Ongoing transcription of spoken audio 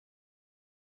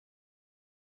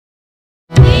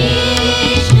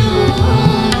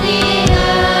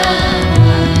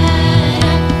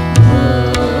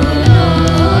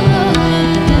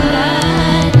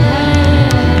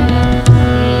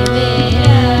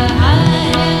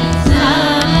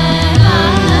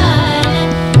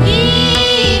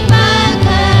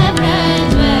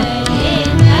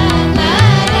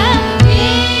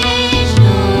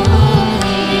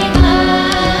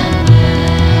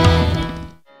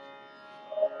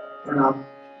प्रणाम।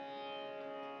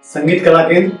 संगीत कला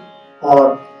केंद्र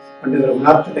और पंडित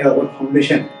रघुनाथ तलेगांवकर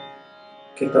फाउंडेशन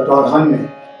के तत्वाधान में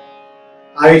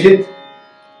आयोजित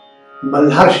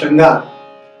मल्हार श्रृंगार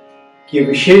की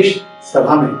विशेष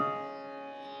सभा में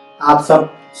आप सब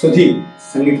सुधी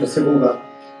संगीत रसिकों का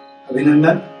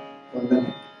अभिनंदन वंदन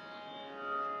है।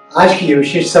 आज की ये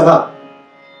विशेष सभा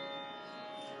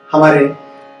हमारे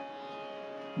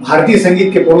भारतीय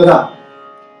संगीत के पुरोधा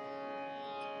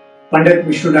पंडित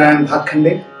विष्णु नारायण भातखंडे,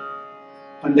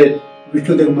 पंडित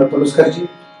विष्णु दिगंबर पलुस्कर जी,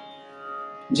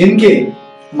 जिनके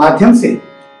माध्यम से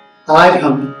आज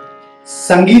हम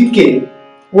संगीत के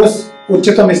उस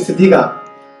उच्चतम स्थिति का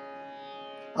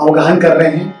अवगाहन कर रहे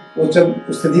हैं।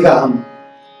 उच्चतम स्थिति का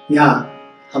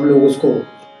हम लोग उसको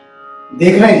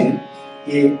देख रहे हैं।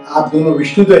 ये आप दोनों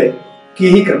विष्णुद्वय की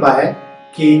ही कृपा है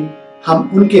कि हम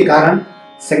उनके कारण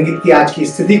संगीत की आज की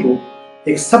स्थिति को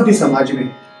एक सभ्य समाज में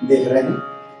देख रहे हैं।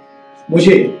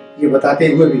 मुझे ये बताते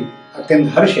हुए भी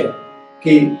अत्यंत हर्ष है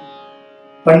कि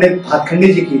पंडित भातखंडे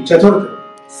जी की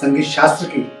चतुर्थ संगीत शास्त्र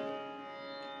की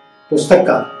पुस्तक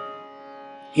का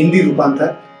हिंदी रूपांतर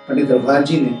पंडित रघुनाथ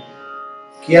जी ने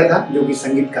किया था, जो कि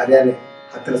संगीत कार्यालय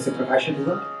हाथरस से प्रकाशित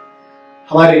हुआ।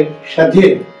 हमारे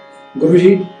श्रद्धेय गुरु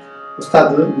जी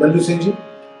उस्ताद लल्लू सिंह जी,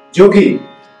 जो कि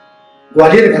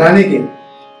ग्वालियर घराने के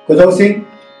कुदव सिंह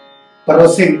पर्वत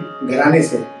सिंह घराने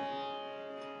से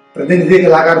प्रतिनिधि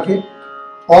कलाकार थे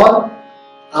और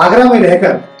आगरा में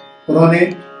रहकर उन्होंने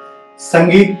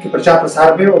संगीत के प्रचार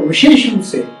प्रसार में और विशेष रूप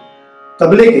से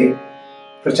तबले के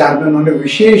प्रचार में उन्होंने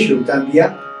विशेष योगदान दिया।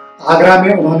 आगरा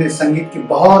में उन्होंने संगीत की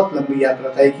बहुत लंबी यात्रा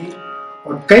तय की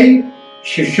और कई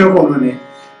शिष्यों को उन्होंने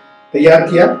तैयार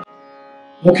किया।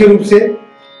 मुख्य रूप से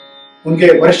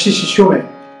उनके वरिष्ठ शिष्यों में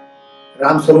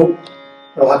रामस्वरूप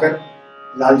प्रभाकर,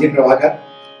 लालजी प्रभाकर,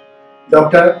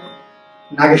 डॉक्टर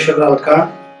नागेश्वर लाल कर्ण,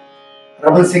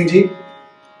 रमन सिंह जी,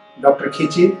 डॉक्टर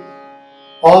खींची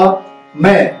और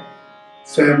मैं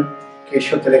स्वयं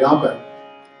केशव तलेगांवकर।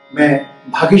 मैं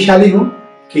भाग्यशाली हूं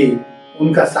कि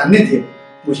उनका सानिध्य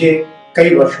मुझे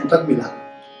कई वर्षों तक मिला।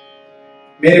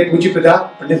 मेरे पूज्य पिता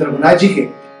पंडित रघुनाथ जी के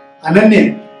अनन्य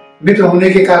मित्र होने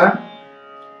के कारण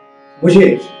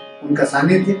मुझे उनका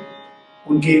सानिध्य,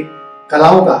 उनकी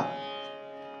कलाओं का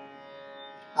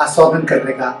आस्वादन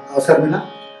करने का अवसर मिला।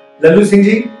 लल्लू सिंह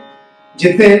जी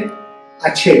जितने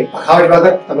अच्छे पखावज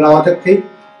वादक, तबला वादक थे,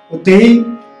 उतने ही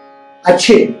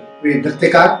अच्छे वे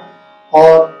नृत्यकार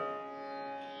और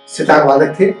सितार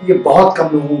वादक थे। ये बहुत कम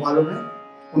लोगों को मालूम है।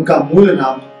 उनका मूल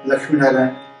नाम लक्ष्मी नारायण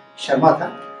शर्मा था।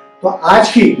 तो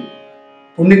आज की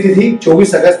पुण्यतिथि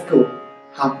 24 अगस्त को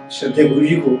हम श्रद्धेय गुरु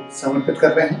जी को समर्पित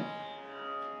कर रहे हैं।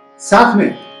 साथ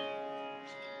में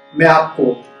मैं आपको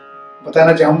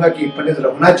बताना चाहूंगा कि पंडित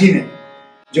रघुनाथ जी ने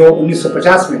जो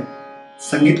 1950 में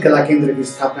संगीत कला केंद्र की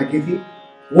स्थापना की थी,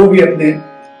 वो भी अपने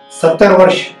 70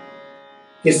 वर्ष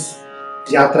इस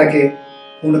यात्रा के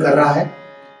पूर्ण कर रहा है।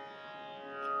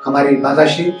 हमारी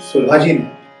माताश्री सुलभा जी ने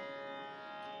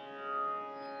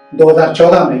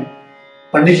 2014 में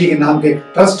पंडित जी के नाम के एक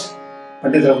ट्रस्ट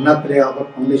पंडित रघुनाथ तलेगांवकर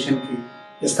फाउंडेशन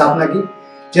की स्थापना की,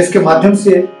 जिसके माध्यम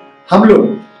से हम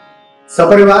लोग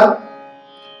सपरिवार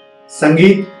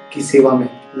संगीत की सेवा में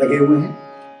लगे हुए हैं।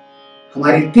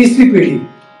 हमारी तीसरी पीढ़ी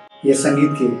ये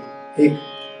संगीत के एक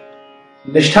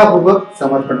निष्ठापूर्वक,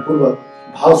 समर्पण पूर्वक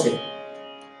भाव से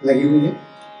लगी हुई है।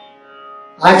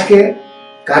 आज के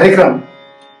कार्यक्रम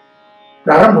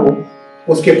प्रारंभ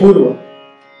हो उसके पूर्व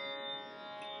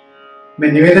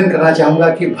मैं निवेदन करना चाहूंगा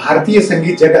कि भारतीय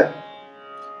संगीत जगत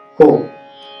को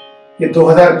ये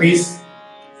 2020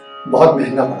 बहुत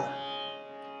महंगा पड़ा।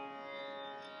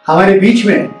 हमारे बीच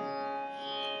में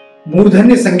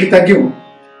मूर्धन्य संगीतज्ञों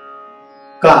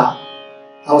का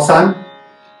अवसान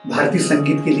भारतीय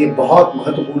संगीत के लिए बहुत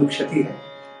महत्वपूर्ण क्षति है।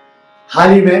 हाल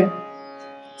ही में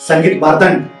संगीत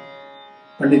मार्तंड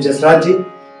पंडित जसराज जी,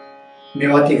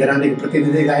 मेवाती घराने के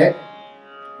प्रतिनिधि गायक,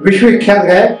 विश्वविख्यात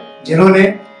गायक, जिन्होंने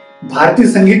भारतीय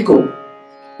संगीत को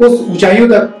उस ऊंचाइयों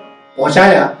तक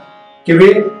पहुंचाया कि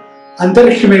वे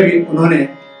अंतरिक्ष में भी उन्होंने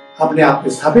अपने आप को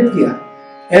स्थापित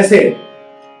किया। ऐसे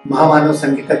महामानव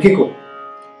संगीतज्ञ को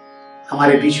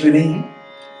हमारे बीच में नहीं है।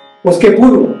 उसके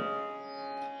पूर्व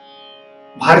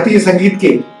भारतीय संगीत के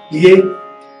लिए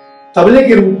तबले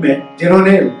के रूप में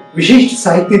जिन्होंने विशिष्ट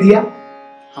साहित्य दिया,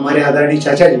 हमारे आदरणीय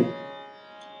चाचा जी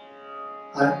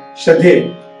श्रद्धेय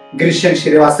गिरीश चंद्र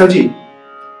श्रीवास्तव जी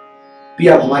भी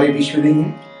अब हमारे बीच में नहीं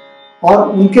है। और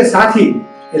उनके साथ ही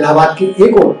इलाहाबाद के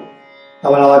एक और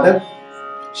तबला वादक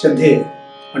श्रद्धेय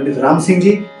पंडित राम सिंह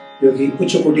जी, जो कि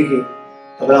उच्च कोटि के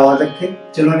तबला वादक थे,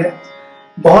 जिन्होंने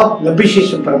बहुत लंबी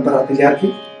शिष्य परंपरा तैयार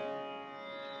की।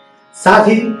 साथ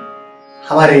ही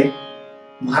हमारे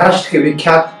महाराष्ट्र के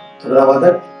विख्यात तबला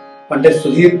वादक पंडित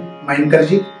सुधीर माइनकर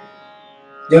जी,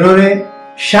 जिन्होंने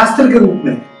शास्त्र के रूप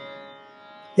में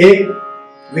एक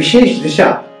विशेष दिशा,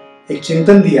 एक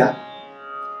चिंतन दिया,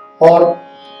 और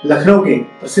लखनऊ के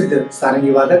प्रसिद्ध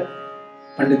सारंगी वादक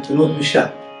पंडित विनोद मिश्रा,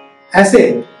 ऐसे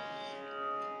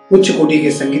उच्च कोटि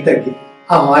के संगीतज्ञ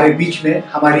अब हमारे बीच में,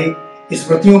 हमारी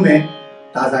स्मृतियों में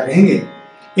ताजा रहेंगे।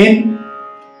 इन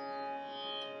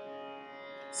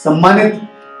सम्मानित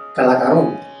कलाकारों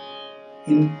को,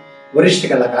 इन वरिष्ठ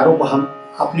कलाकारों को हम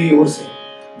अपनी ओर से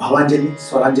भावांजलि,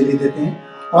 स्वरांजलि देते हैं।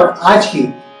 और आज की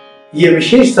ये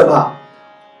विशेष सभा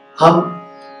हम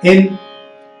इन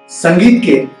संगीत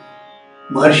के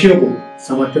महर्षियों को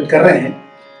समर्पित कर रहे हैं।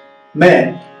 मैं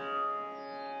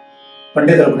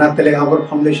पंडित रघुनाथ तलेगांवकर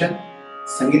फाउंडेशन,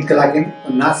 संगीत कला केंद्र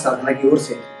और नाथ साधना की ओर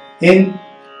से इन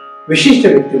विशिष्ट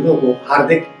व्यक्तित्वों को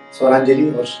हार्दिक स्वरांजलि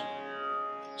और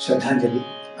श्रद्धांजलि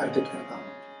अर्पित करता हूँ।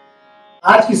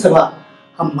 आज की सभा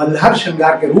हम मल्हार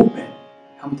श्रृंगार के रूप में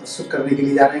हम प्रस्तुत करने के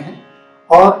लिए जा रहे हैं,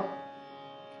 और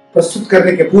प्रस्तुत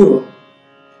करने के पूर्व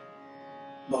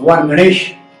भगवान गणेश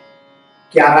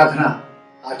की आराधना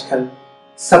आजकल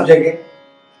सब जगह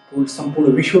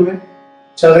संपूर्ण विश्व में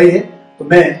चल रही है, तो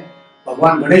मैं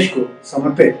भगवान गणेश को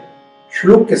समर्पित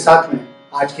श्लोक के साथ में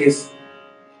आज के इस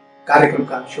कार्यक्रम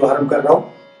का शुभारंभ कर रहा हूं।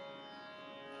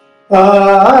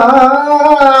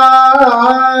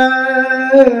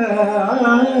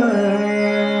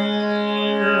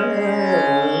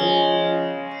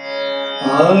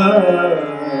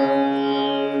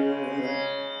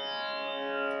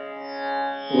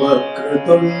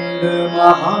 वक्रतुंड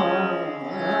महाकाय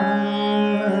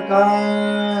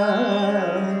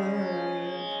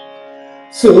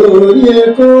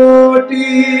सूर्यकोटि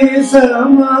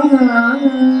समप्रभ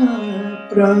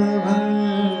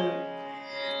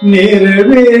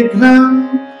निर्विघ्नं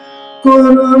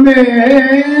कुरु मे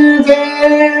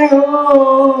देव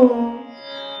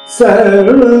सर्वकार्येषु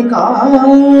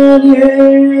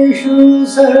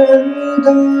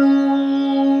सर्वदा।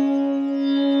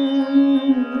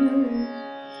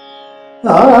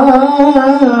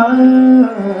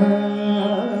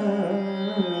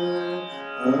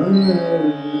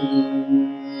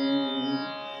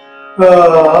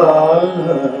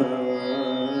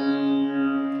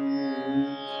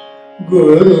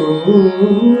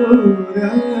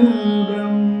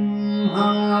 गुरुर्ब्रह्मा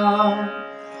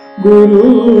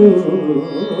गुरुर्विष्णु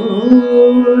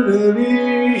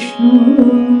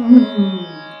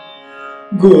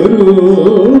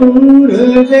गुरुर्देवो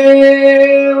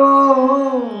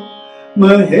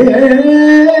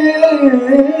महेश्वर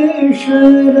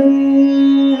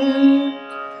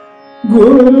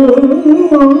गुरु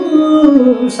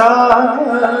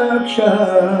साक्षात्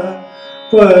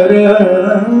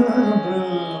परब्रह्म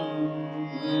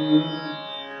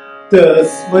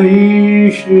तस्मै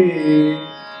श्री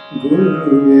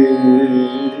गुरुवे।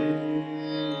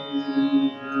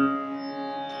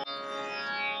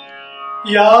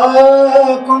 या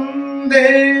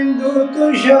कुंदेन्दु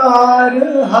तुषार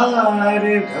हार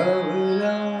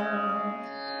धवला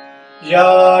या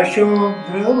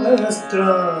शुभ्र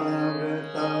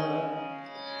वस्त्रावृता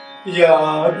या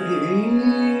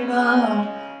वीणा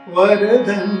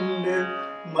वरदंड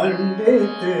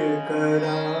मंडित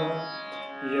करा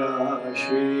या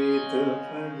श्वेत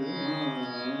पद्मासन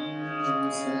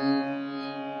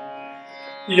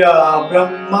या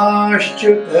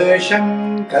ब्रह्माच्युत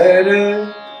शंकर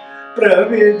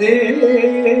प्रविदेवी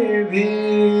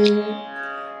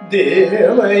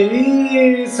देवै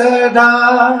सदा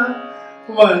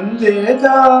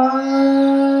वंदिता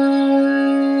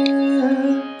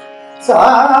सा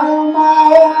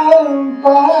मां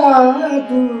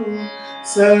पातु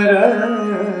सरस्वती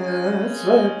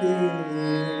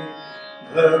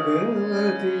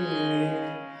भगवती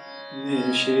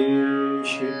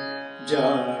निशेष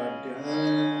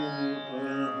जाड्यापहम्।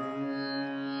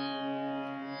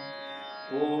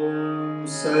 ओम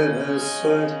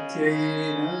सरस्वत्यै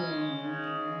नमः।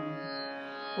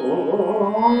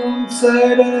 ओम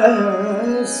सरस्वत्यै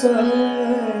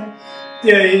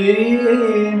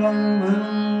नमः।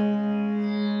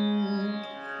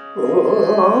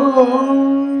 ओम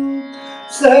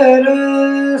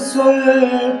सरस्वत्यै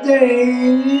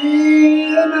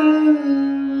नमः।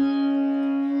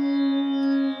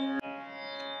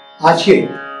 आज के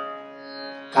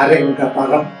कार्यक्रम का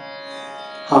प्रारंभ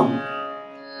हम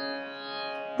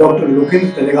डॉक्टर लोकेंद्र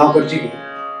तलेगांवकर जी के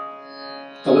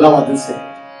तबला वादन से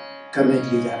करने के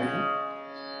लिए जा रहे हैं।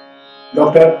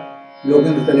 डॉक्टर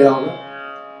लोकेंद्र तलेगांवकर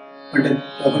पंडित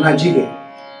रघुनाथ जी के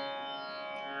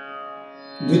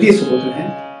द्वितीय सुपुत्र हैं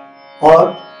और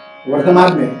वर्तमान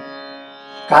में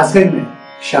कासगंज में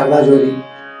शारदा जोड़ी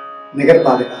नगर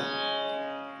पालिका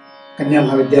कन्या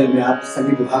महाविद्यालय में आप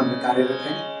संगीत विभाग में कार्यरत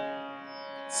हैं।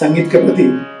 संगीत के प्रति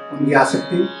उनकी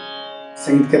आसक्ति,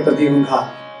 संगीत के प्रति उनका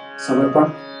समर्पण,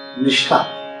 निष्ठा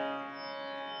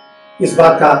इस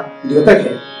बात का द्योतक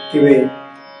है कि वे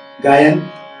गायन,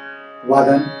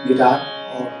 वादन, गिटार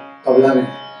और तबला में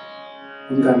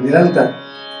उनका निरंतर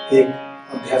एक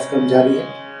अभ्यासक्रम जारी है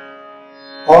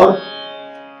और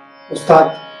उस्ताद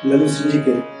लल्लू सिंह जी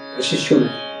के प्रशिष्यों में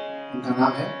उनका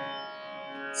नाम है।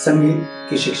 संगीत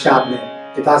की शिक्षा आपने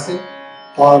पिता से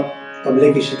और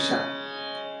तबले की शिक्षा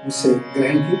मुझसे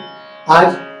ग्रहण की।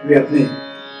 आज वे अपने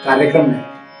कार्यक्रम में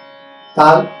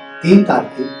तीन ताल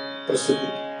की प्रस्तुति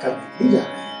करने के लिए जा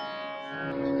रहे हैं।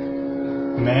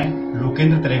 मैं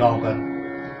लोकेंद्र तलेगांवकर,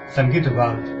 संगीत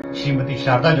विभाग, श्रीमती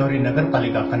शारदा जौहरी नगर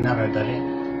पालिका कन्या महाविद्यालय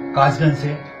कासगंज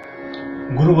से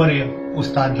गुरुवर्य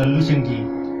उस्ताद लल्लू सिंह जी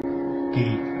की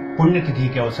पुण्यतिथि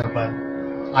के अवसर पर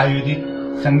आयोजित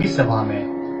संगीत सभा में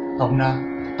अपना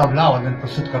तबला वादन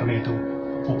प्रस्तुत करने हेतु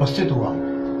उपस्थित हुआ।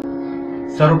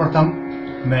 सर्वप्रथम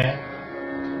मैं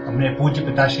अपने पूज्य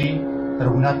पिताश्री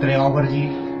रघुनाथ तलेगांवकर जी,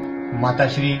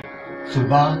 माताश्री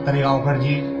सुलभा तलेगांवकर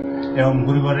जी एवं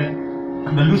गुरुवर्य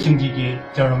लल्लू सिंह जी के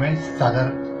चरणों में सादर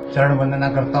चरण वंदना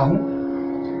करता हूं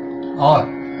और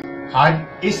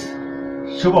आज इस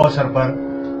शुभ अवसर पर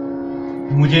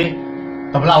मुझे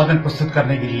तबला वादन प्रस्तुत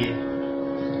करने के लिए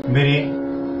मेरे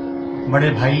बड़े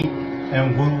भाई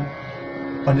एवं गुरु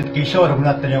पंडित केशव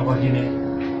रघुनाथ तलेगांवकर जी ने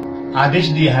आदेश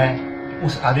दिया है।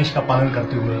 उस आदेश का पालन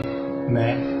करते हुए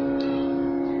मैं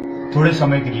थोड़े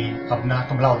समय के लिए अपना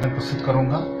तबला वादन प्रस्तुत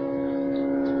करूंगा।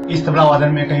 इस तबला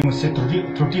वादन में कहीं मुझसे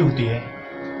त्रुटि होती है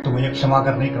तो मुझे क्षमा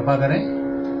करने की कृपा करें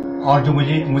और जो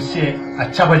मुझसे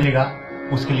अच्छा बजेगा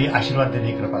उसके लिए आशीर्वाद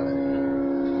देने की कृपा करें।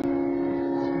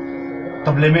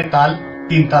 तबले में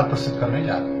तीन ताल प्रस्तुत करने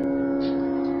जा रहे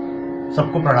हैं।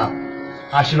 सबको प्रणाम,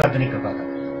 आशीर्वाद देने की कृपा करें।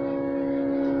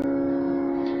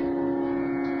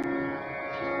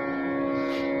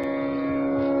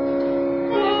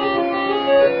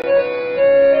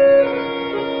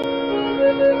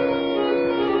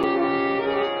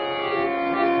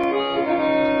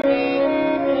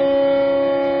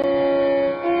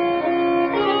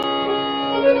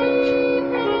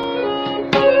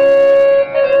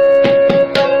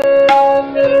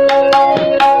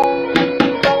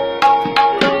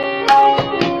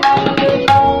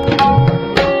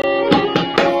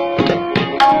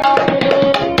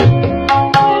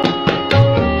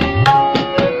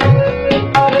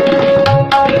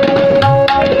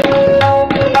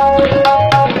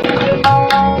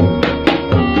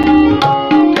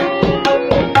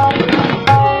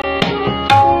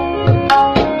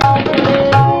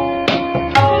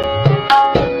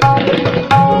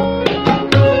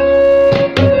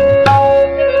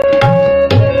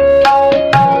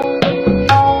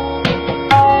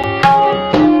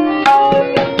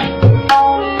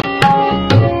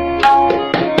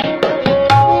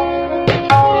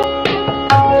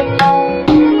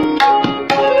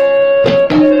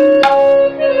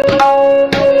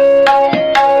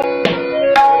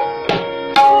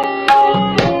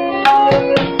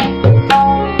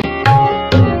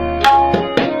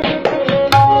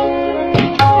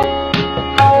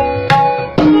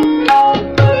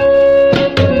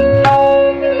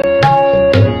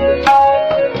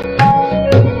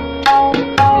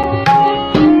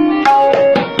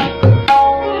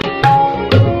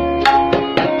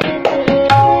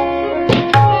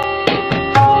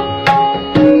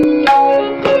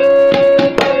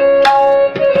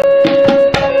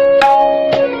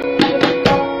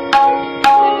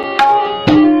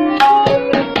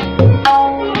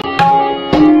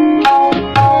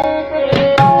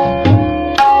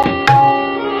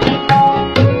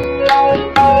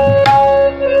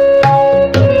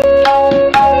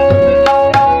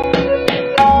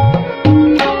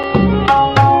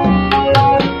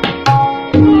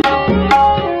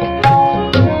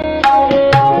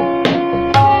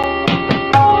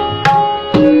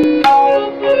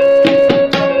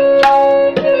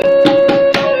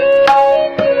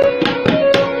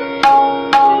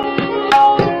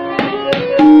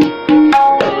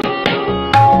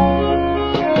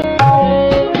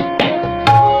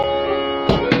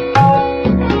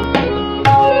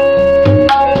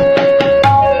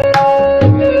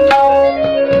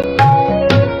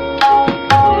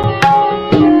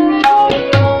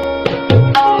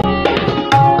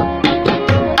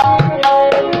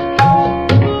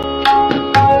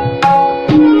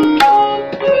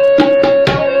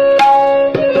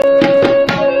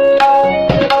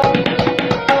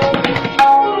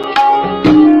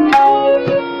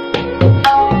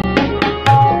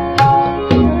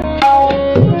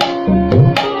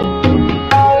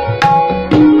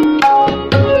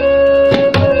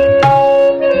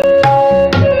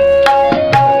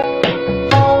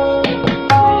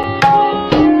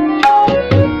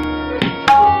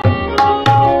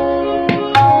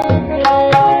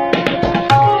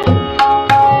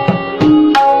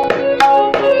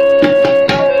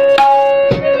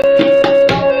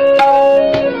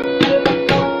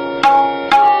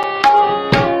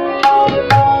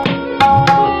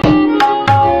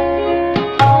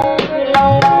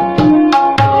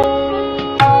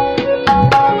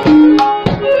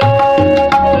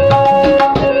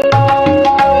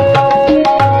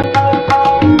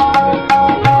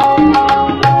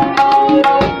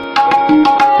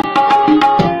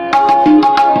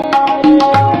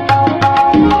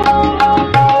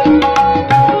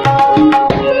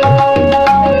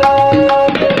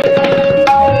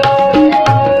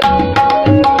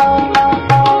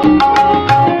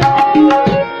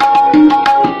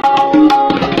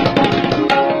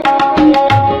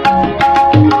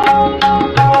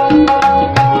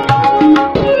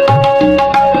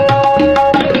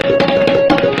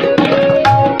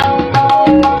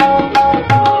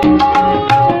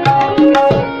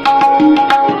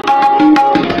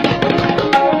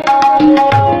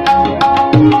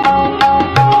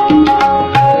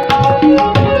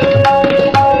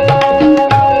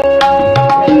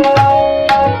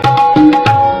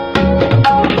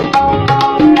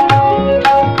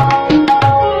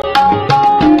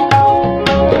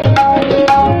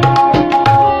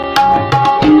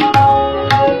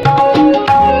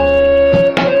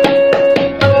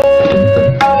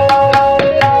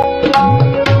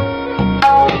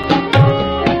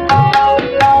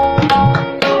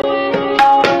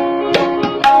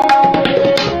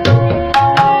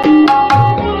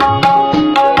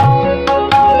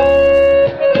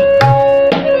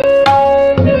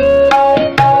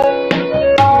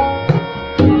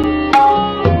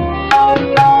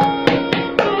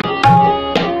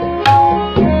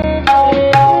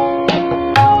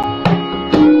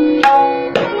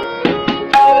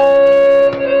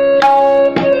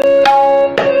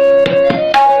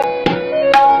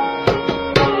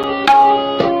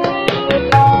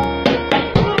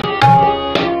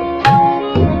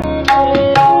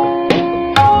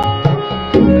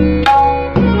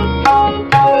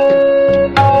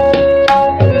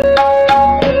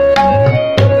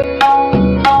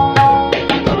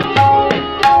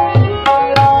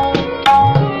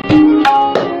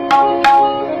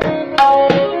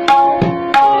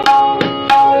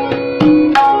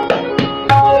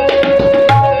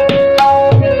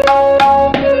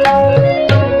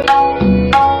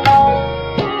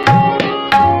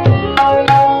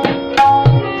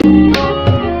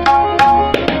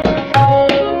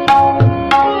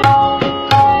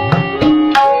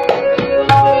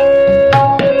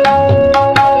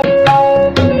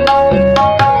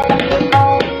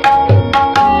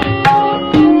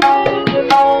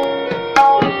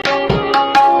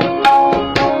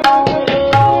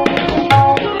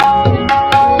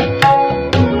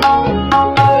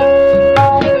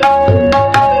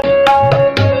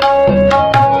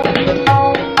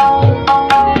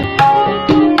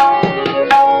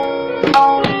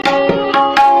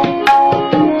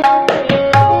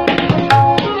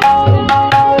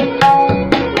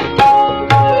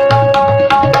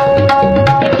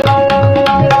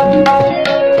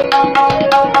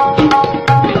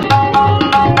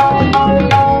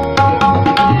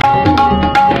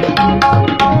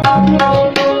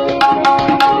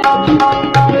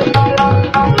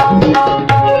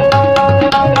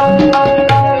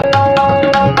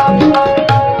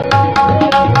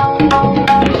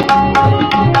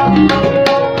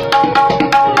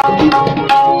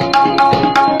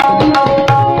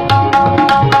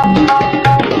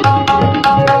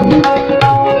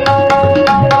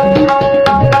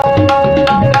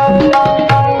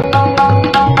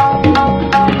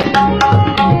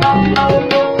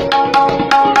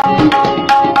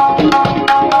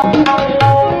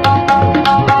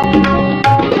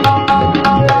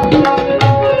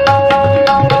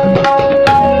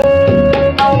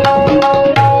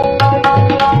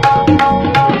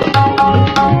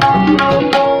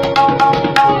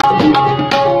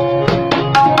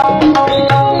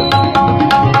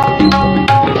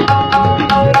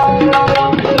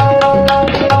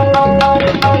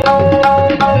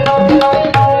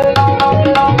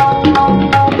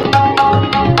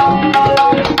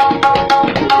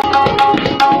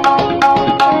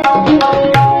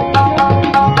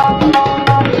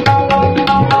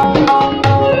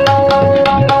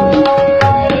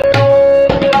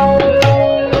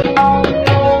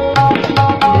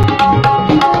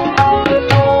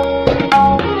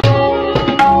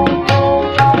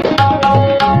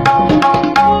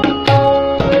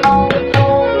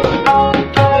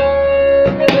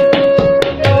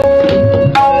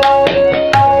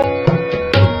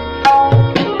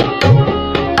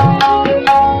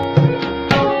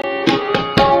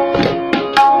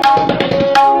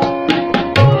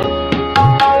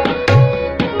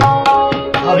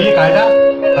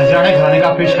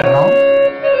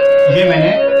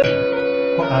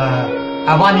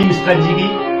 अवानी मिश्रा जी की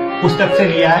पुस्तक से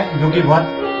लिया है, जो कि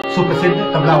बहुत सुप्रसिद्ध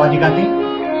तबला वादिका थी।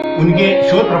 उनके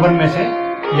शोध प्रबंध में से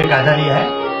यह कायदा लिया है,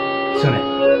 सुने।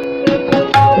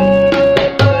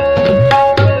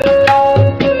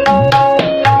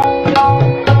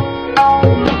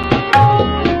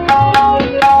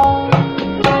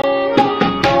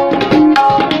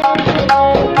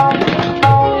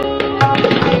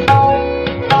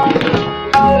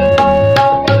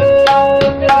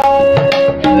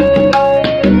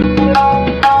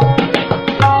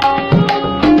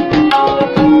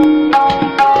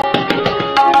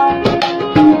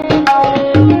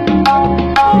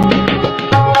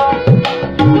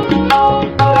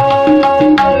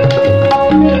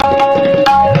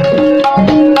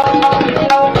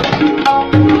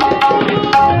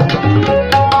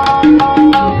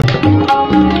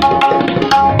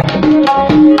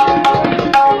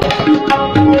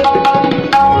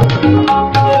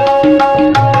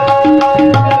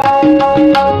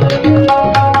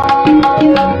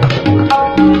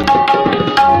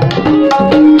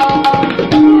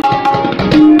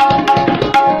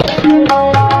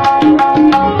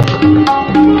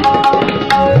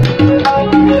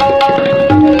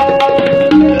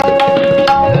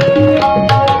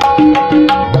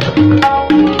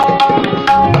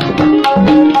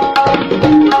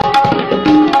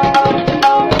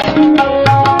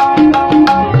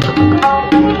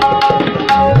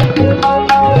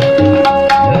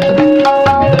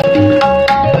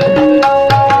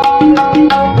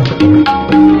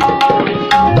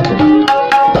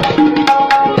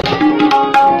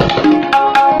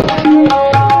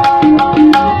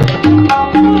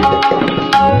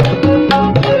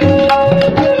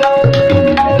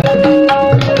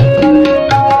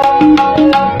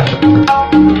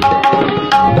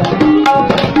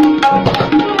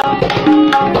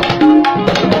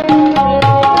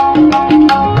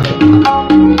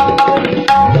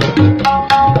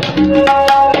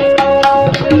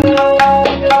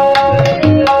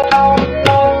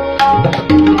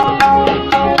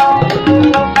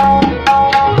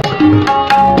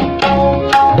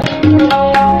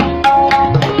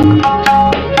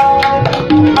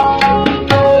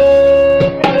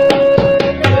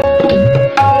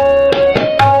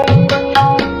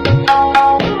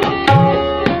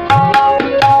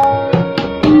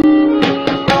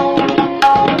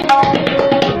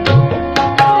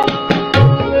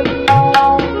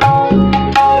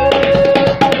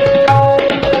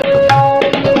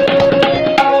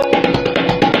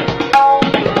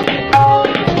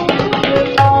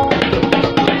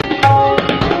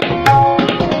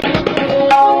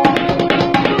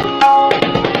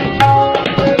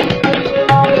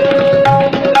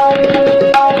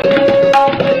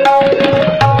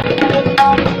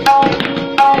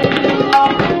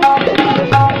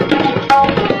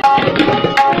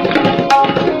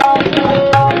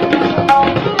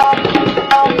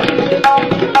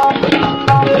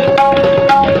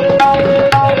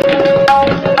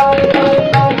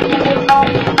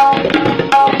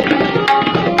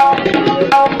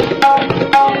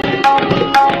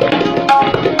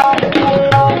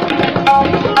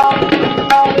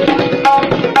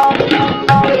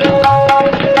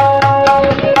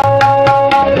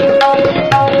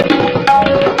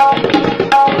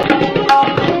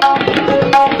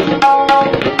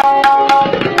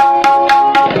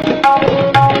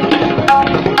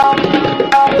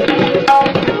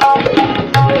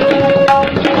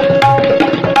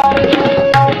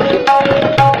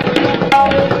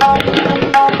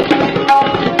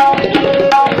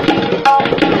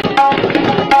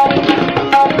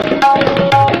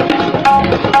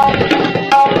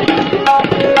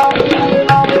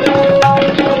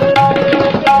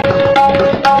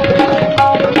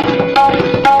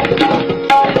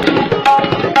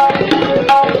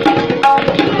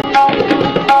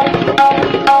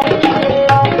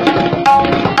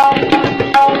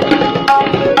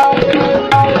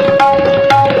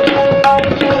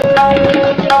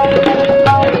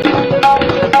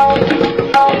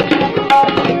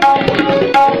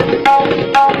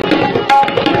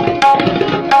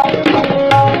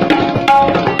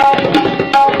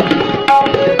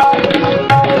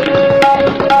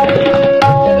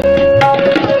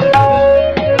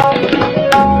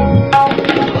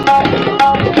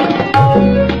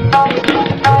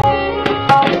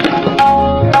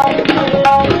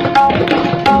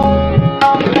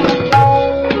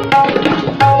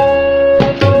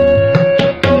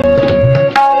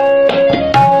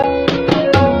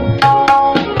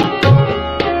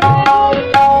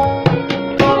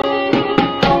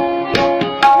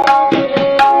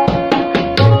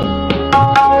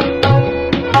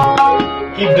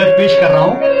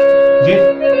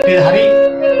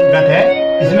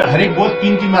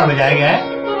 धमार बजाया गया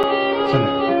है,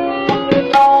 सुनो।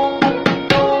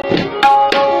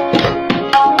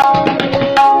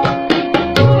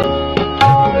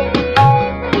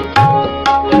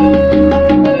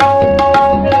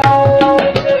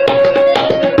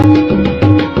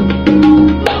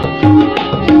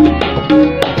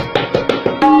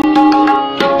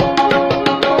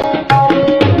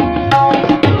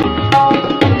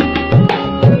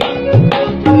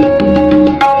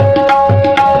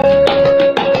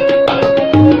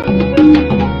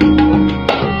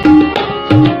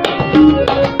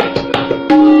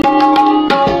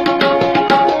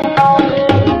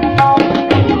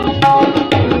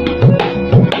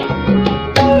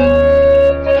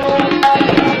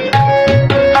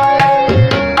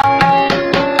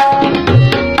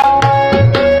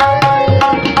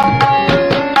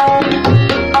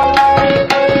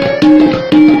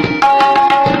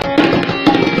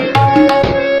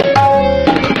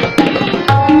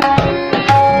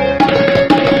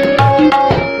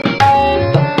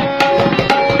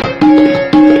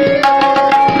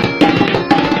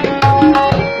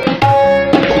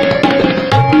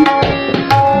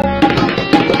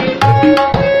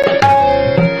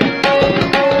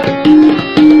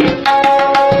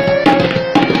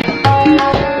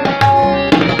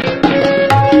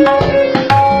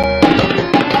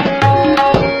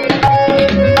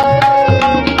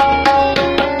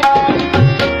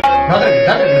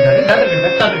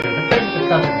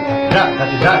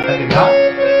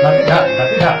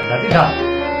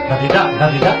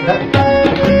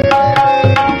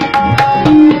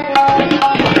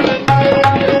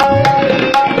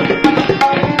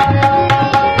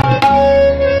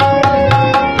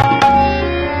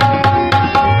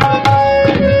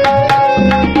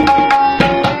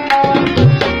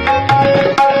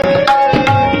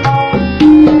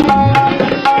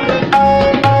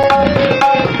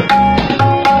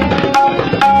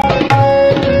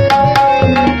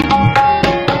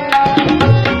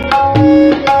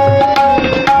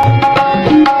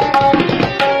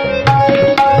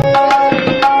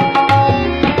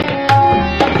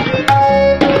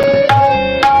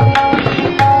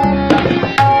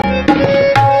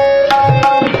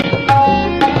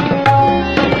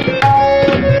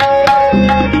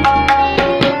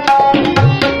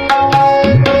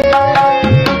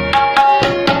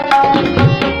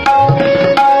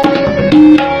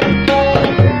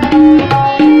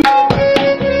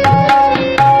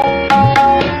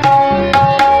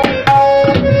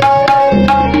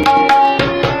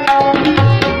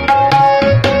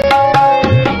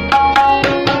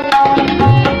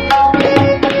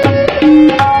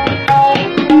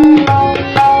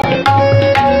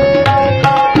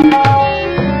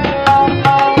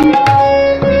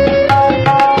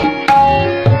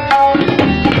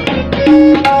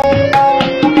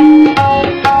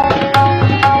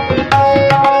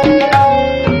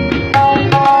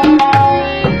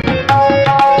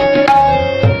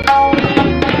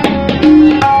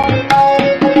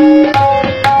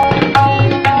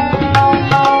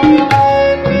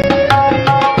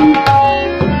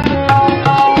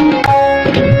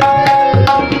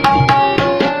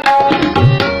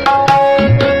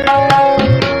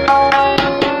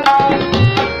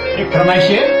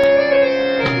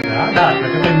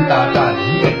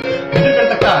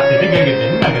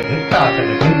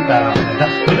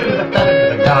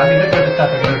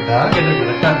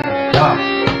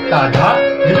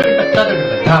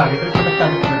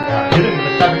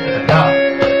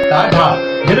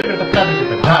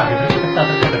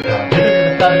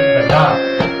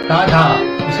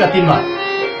 इसका 3 बार।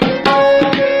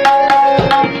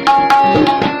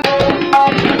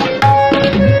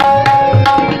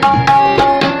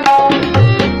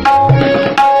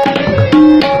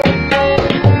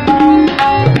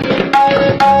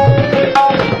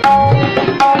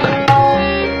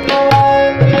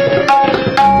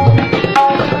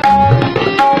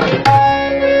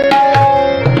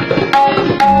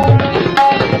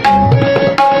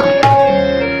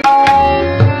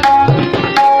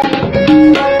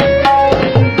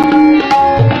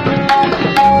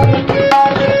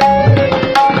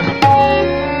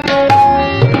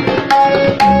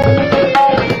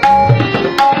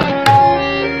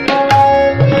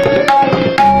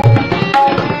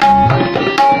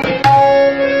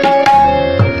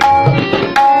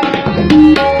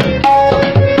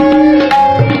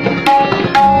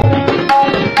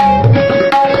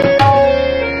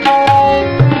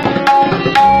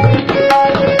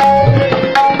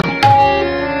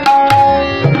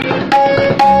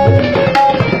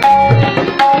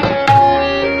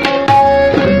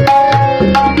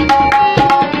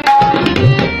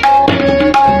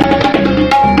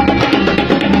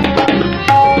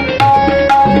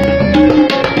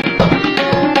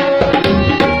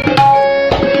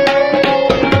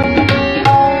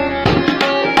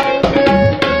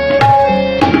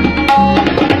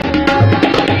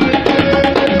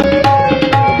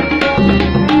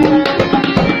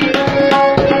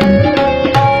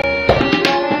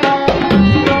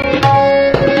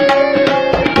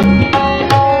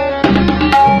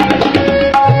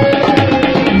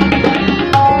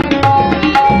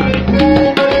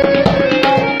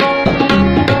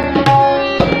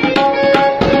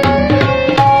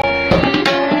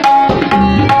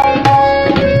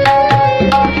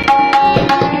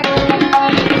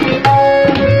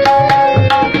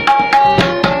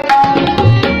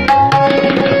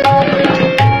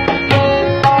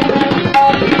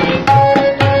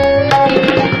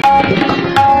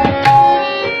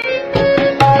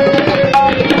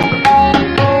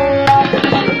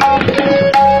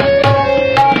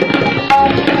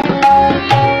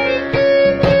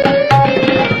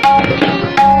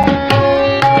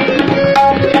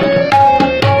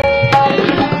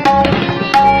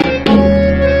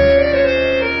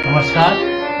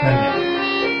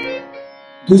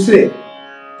 दूसरे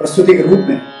प्रस्तुति के रूप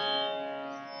में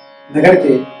नगर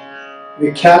के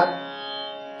विख्यात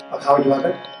पखावज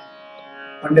वादक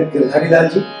पंडित गिरधारी लाल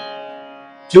जी,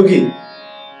 जो कि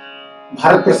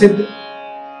भारत प्रसिद्ध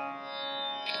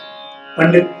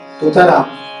पंडित तोताराम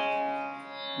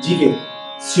जी के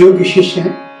सहयोगी शिष्य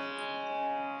हैं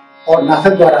और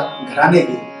नाथक द्वारा घराने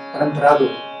की परंपरा को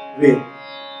वे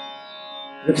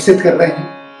विकसित कर रहे हैं।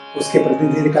 उसके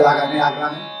प्रतिनिधि कलाकार हैं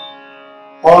आगरा में,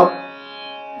 और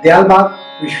दयालबाग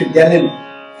विश्वविद्यालय में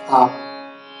आप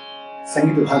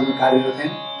संगीत विभाग में कार्यरत हैं।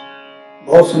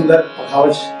 बहुत सुंदर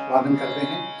पखावज वादन करते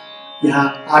हैं। यहाँ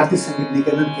आरती संगीत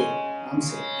निकेतन के नाम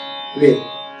से वे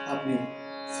अपनी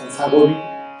संस्था को भी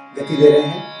गति दे रहे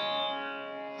हैं।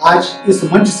 आज इस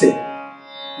मंच से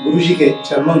गुरुजी के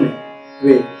चरणों में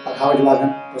वे पखावज वादन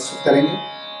प्रस्तुत करेंगे।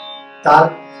 ताल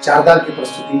चार ताल की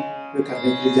प्रस्तुति वे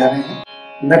करने के लिए जा रहे हैं।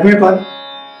 नगमे पद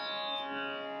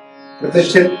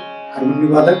प्रतिष्ठित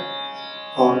हारमोनियम वादक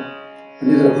और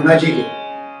पंडित रघुनाथ जी के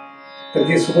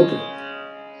तृतीय सुपुत्र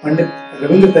पंडित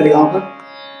रविंद्र तलेगांवकर,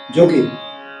 जो कि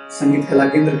संगीत कला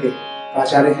केंद्र के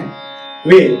प्राचार्य हैं,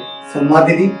 वे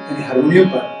संवादिनी यानी हारमोनियम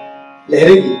पर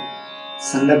लहरे की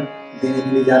संगत देने के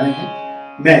लिए जा रहे हैं।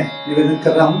 मैं निवेदन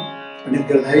कर रहा हूं पंडित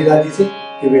गिरधारी लाल जी से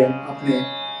कि वे अपने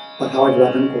पखावज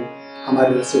वादन को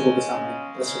हमारे दर्शकों के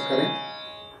सामने प्रस्तुत करें।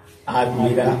 आज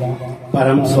मेरा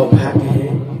परम सौभाग्य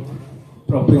है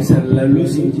प्रोफेसर लल्लू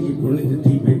सिंह जी की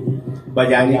पुण्यतिथि में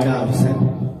बजाने का अवसर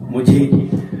मुझे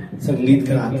संगीत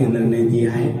कला केंद्र ने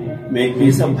दिया है। मैं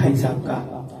केशव भाई साहब का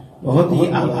बहुत ही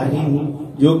आभारी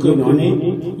हूँ, जो कि उन्होंने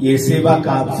ये सेवा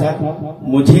का अवसर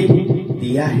मुझे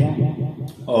दिया है।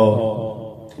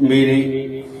 और मेरे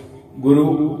गुरु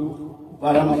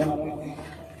परम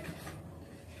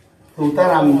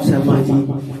तोताराम शर्मा जी,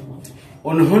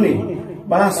 उन्होंने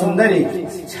बड़ा सुंदर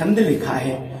एक छंद लिखा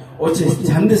है। उस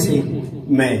छंद से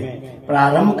मैं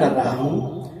प्रारंभ कर रहा हूँ।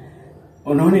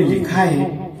 उन्होंने लिखा है,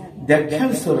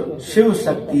 दक्षिण सुर शिव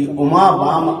शक्ति उमा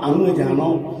वाम अंग जानो,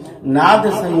 नाद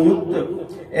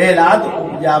संयुक्त एलाद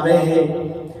उपजावे है,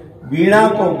 वीणा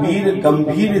को वीर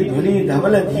गंभीर ध्वनि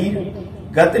धवल धीर,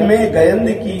 गत में गयंद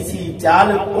की सी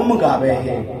चाल तुम गावे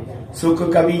है, सुख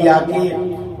कवि आके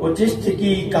उचिष्ट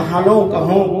की कहानो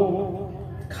कहो,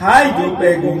 खाए जो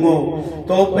पे डूमो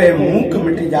तो पे मूक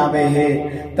मिट जावे है,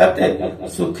 तत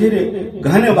सुखिर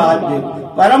घन वाद्य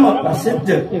परम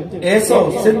प्रसिद्ध, ऐसो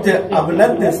सिद्ध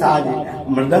अवनद साज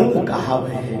मृदंग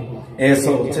कहावे है,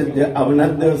 ऐसो सिद्ध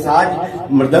अवनद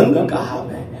साज मृदंग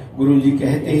कहावे। गुरु जी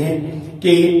कहते हैं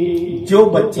कि जो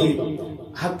बच्चे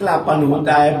हकलापन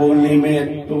होता है, बोलने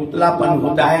में तोतलापन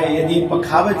होता है, यदि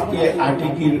पखावज के आटे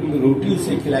की रोटी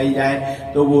उसे खिलाई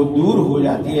जाए तो वो दूर हो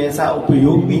जाती है। ऐसा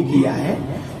उपयोग भी किया है।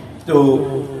 तो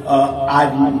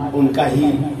आज उनका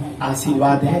ही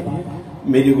आशीर्वाद है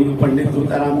मेरे गुरु पंडित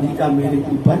तोताराम जी का मेरे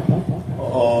ऊपर,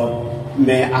 और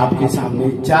मैं आपके सामने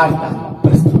चार ताल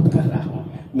प्रस्तुत कर रहा हूँ।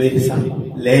 मेरे साथ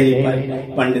लहरी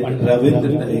पर पंडित रविंद्र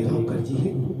तलेगांवकर जी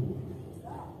हैं।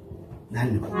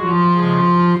 धन्यवाद।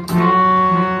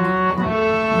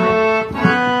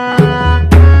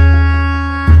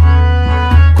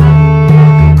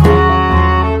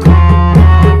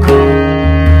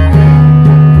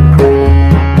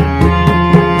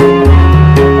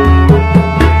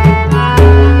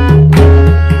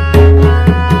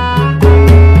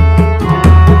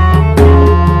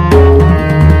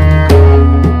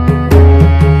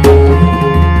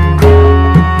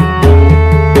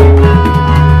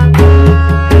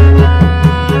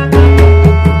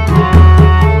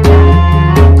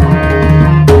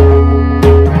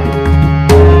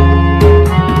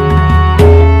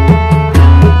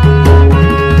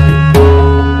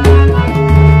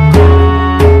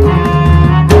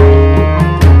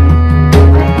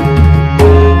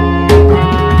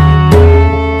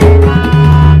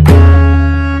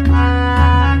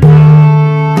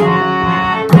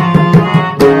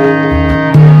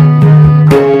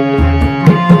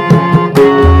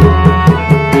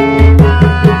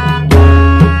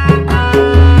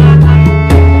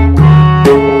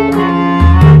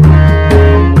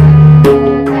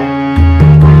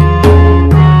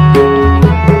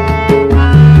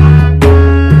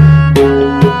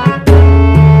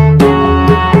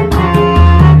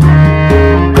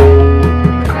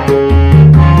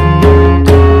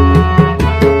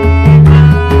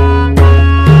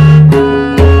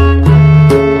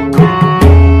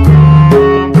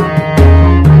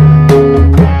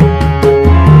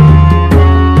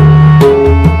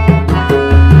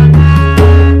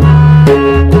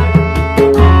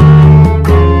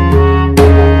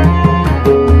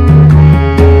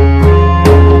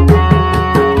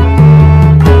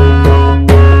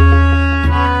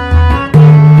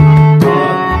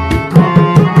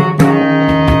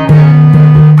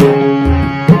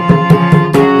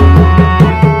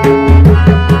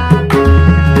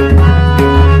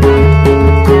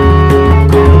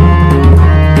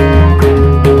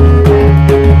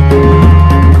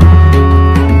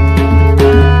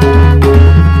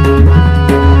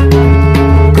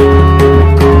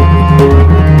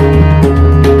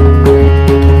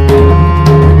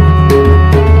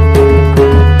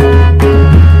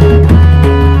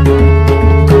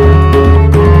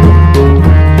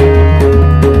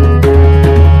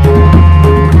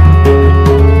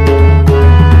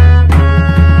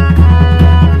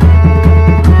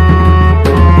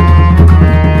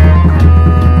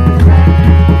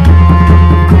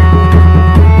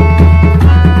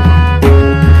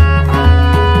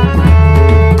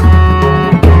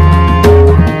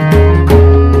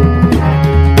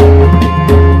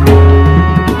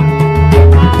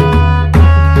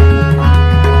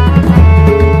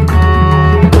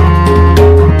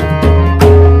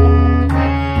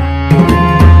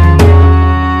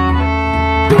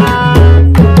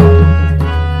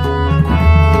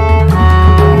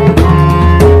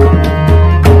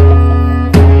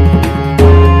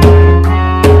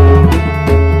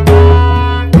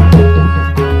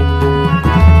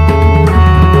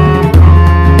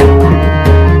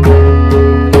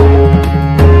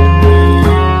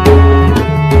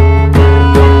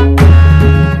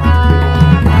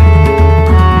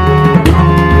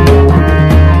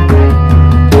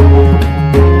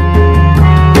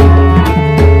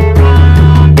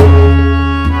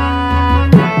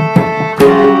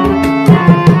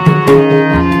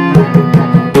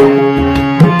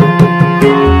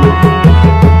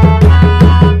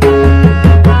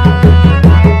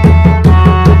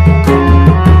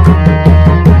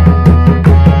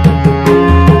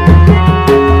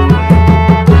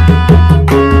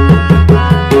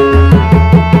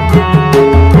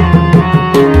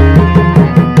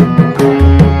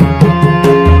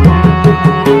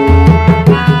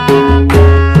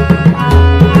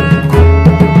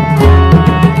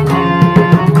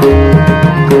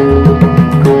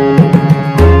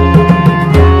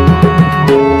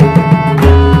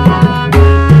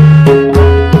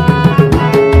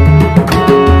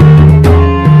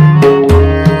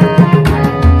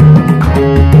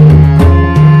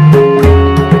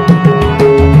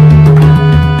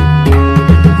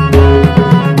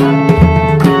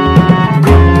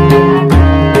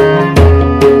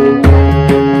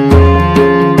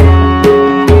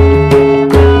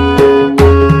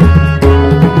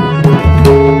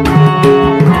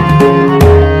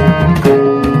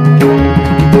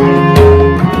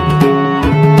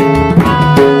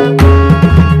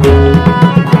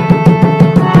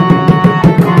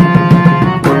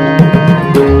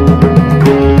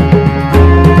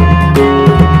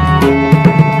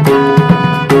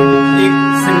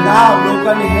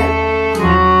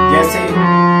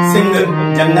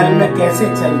 सिंह जंगल में कैसे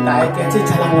चलता है, कैसे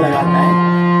छलांग लगाता है।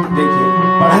 देखिए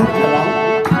पढ़न कर रहा हूँ।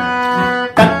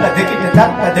 तक धिकिट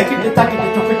तक धिकिट तक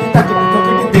टुकिट तक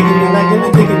टुकिट दिगने लगे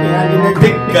न दिगने लगे न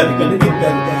दिग्गद गल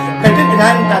दिग्गद कटिट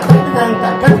धानता कट धानता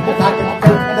कट तक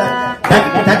कट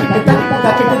तक तक तक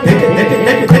तक धिक धिक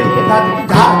धिक धिक तक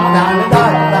धान धान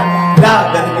धान धा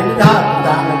गदगिन धान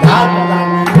धान धान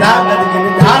धा गदगिन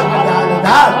धान धान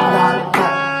धान धान।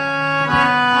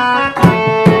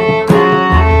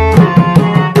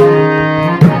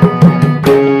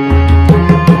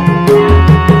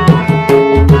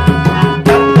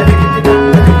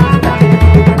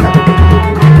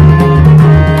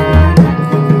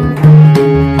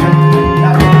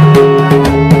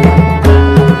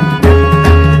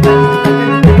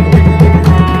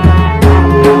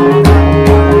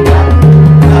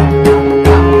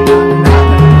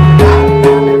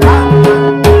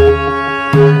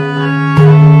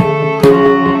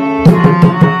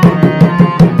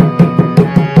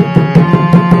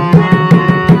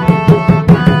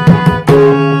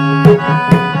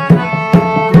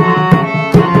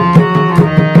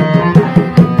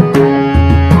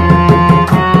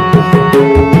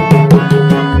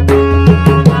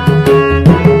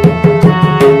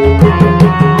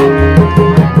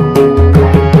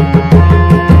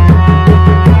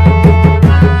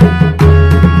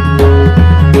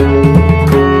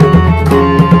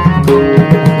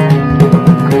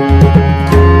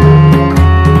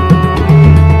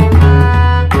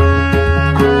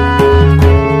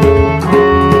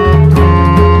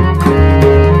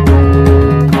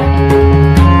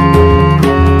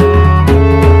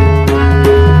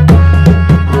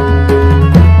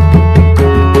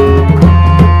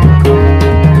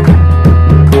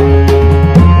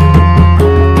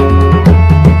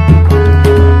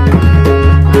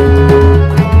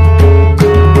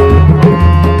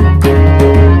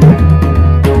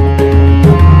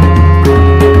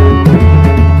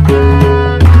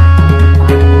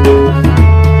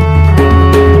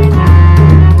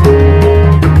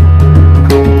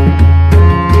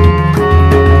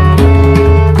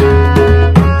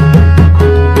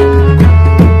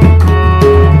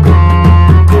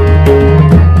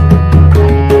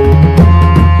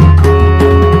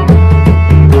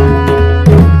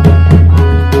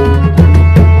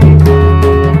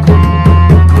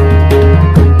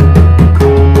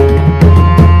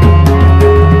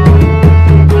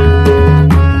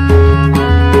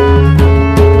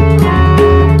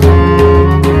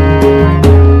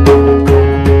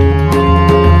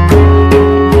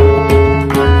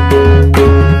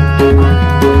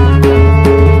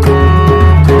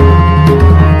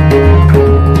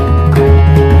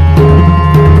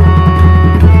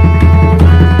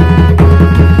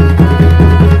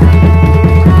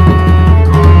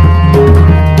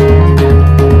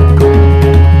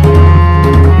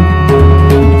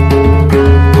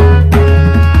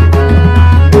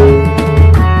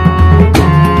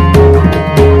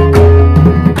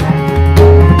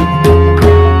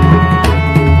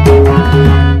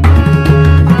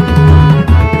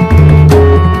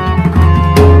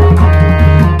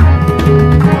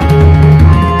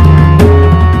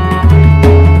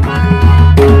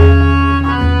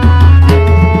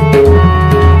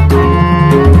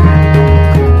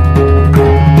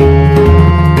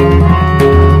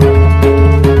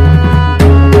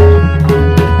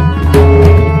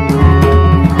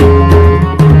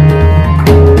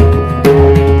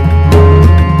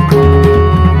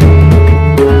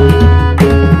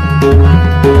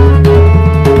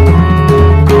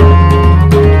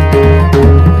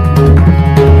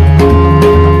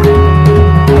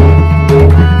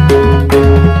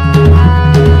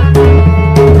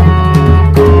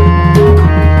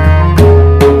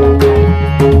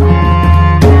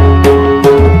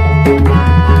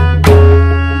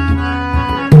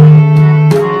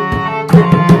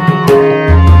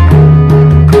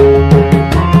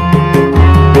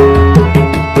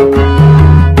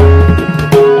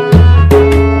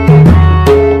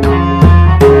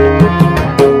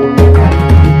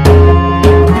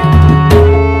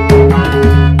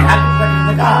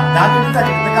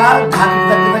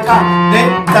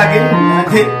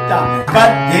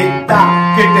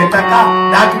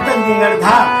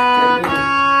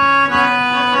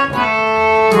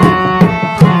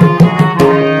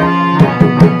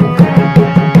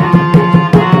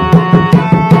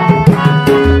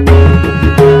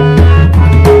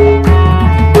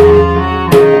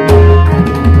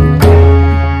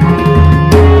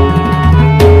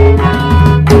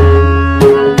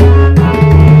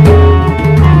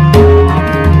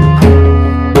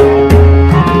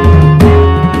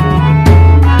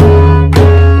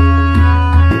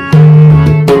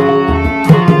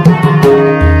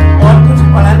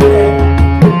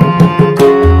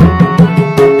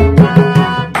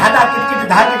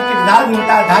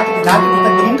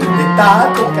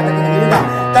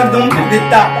 तक दुम के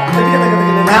दित्ता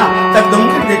ना तक दुम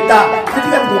के दित्ता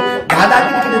दादा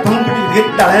के धुम के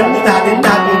दित्ता है दा दिन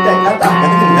दा के करता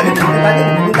लगे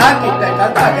दा के करता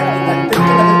दा के करता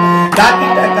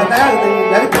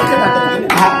लगे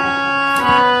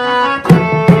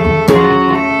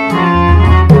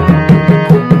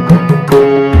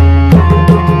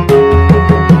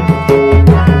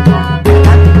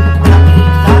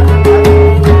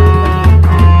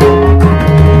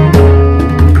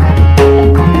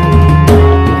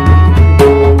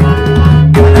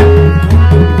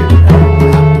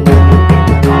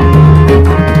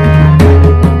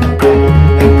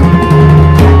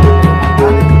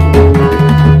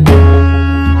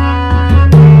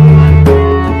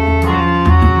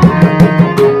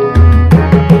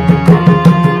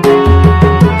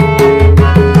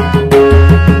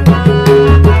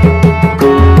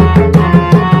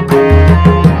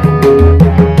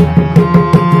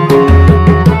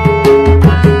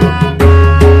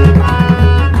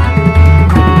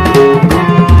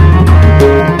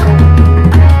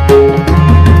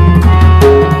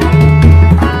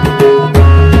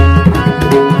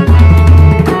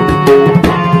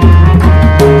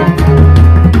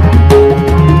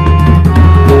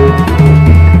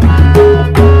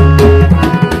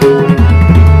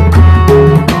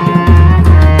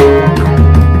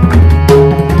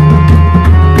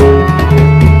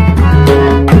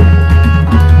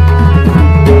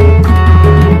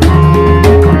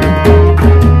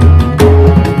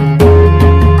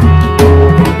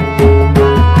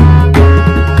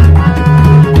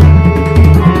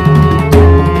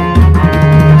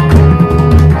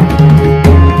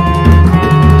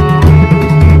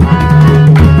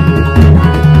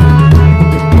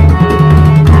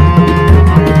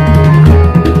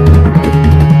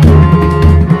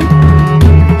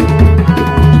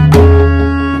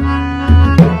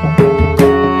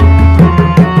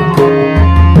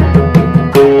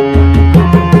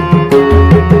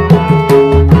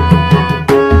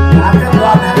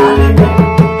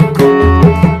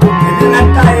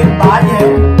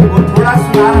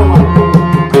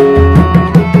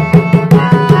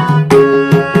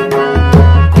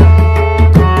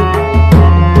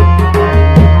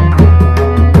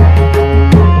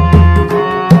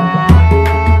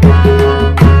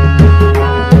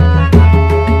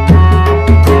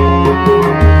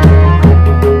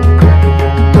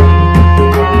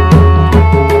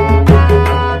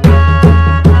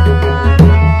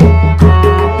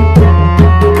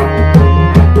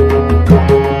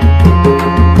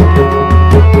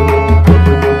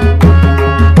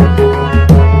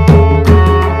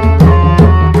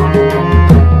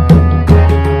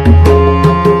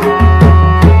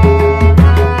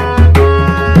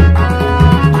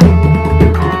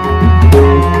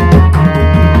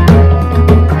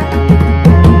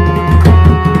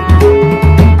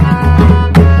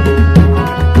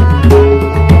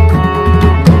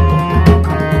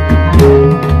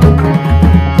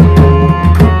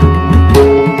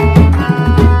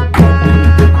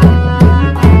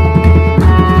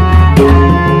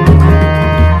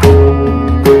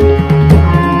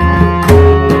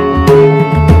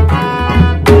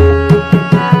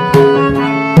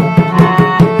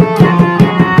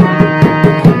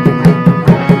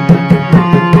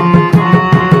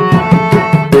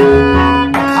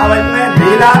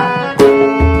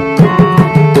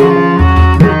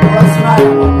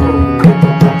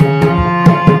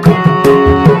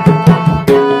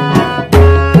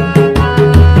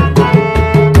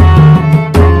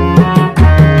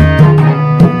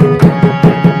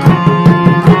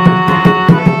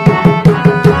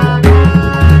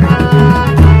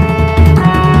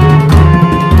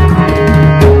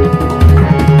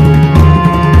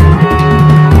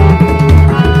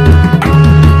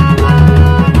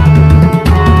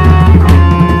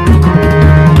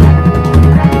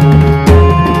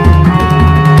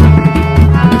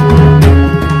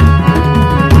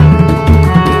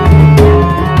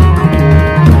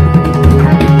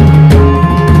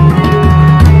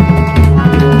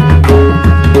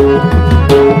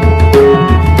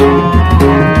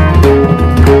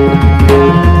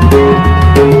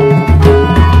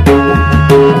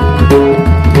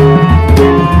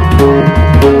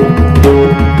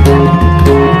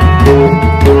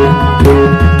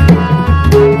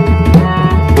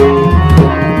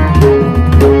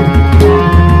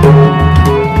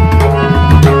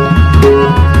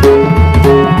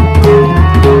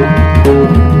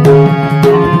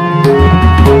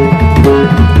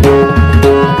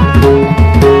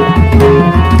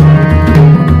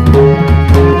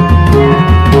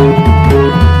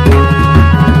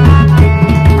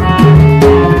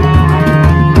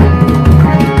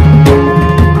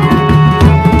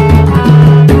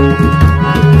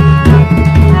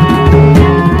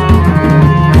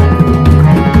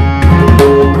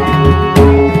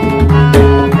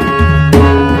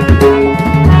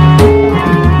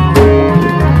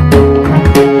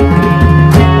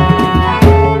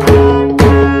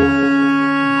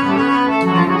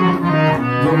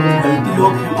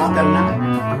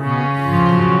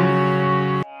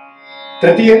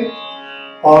तृतीय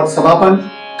और समापन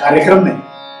कार्यक्रम में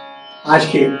आज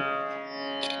के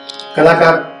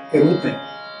कलाकार के रूप में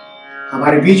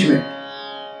हमारे बीच में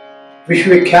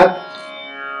विश्वविख्यात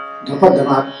ध्रुपद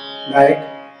धमार गायक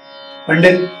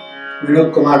पंडित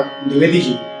विनोद कुमार द्विवेदी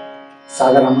जी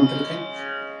सादर आमंत्रित हैं।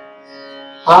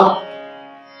 आप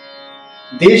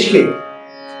देश के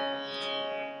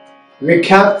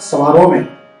विख्यात समारोह में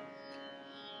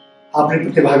अपनी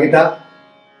प्रतिभागिता,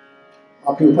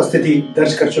 अपनी उपस्थिति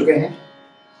दर्ज कर चुके हैं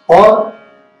और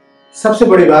सबसे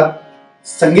बड़ी बात,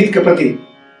 संगीत के प्रति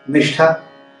निष्ठा,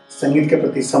 संगीत के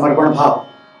प्रति समर्पण भाव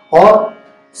और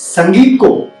संगीत को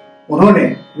उन्होंने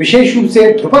विशेष रूप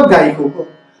से ध्रुपद गायकों को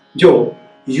जो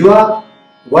युवा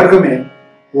वर्ग में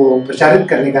वो प्रचारित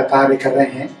करने का कार्य कर रहे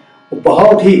हैं, वो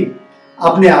बहुत ही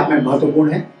अपने आप में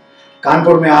महत्वपूर्ण है।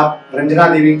 कानपुर में आप रंजना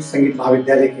देवी संगीत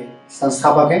महाविद्यालय के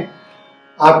संस्थापक हैं।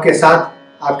 आपके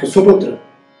साथ आपके सुपुत्र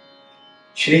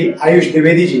श्री आयुष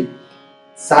द्विवेदी जी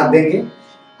साथ देंगे।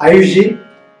 आयुष जी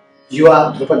युवा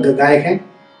ध्रुपद गायक हैं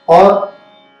और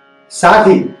साथ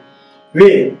ही वे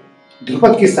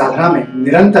ध्रुपद की साधना में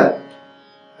निरंतर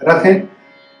रत हैं।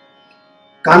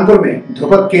 कानपुर में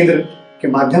ध्रुपद केंद्र के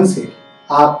माध्यम से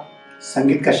आप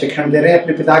संगीत का शिक्षण दे रहे हैं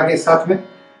अपने पिता के साथ में।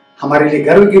 हमारे लिए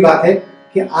गर्व की बात है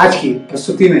कि आज की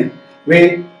प्रस्तुति में वे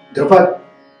ध्रुपद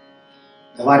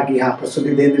धमार की यहाँ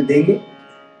प्रस्तुति देंगे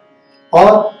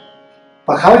और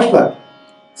पखावज पर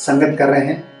संगत कर रहे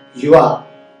हैं युवा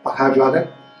पखावज वादक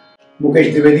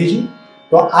मुकेश द्विवेदी जी।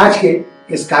 तो आज के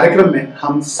इस कार्यक्रम में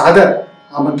हम सादर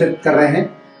आमंत्रित कर रहे हैं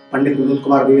पंडित विनोद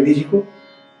कुमार द्विवेदी जी को।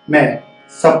 मैं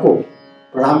सबको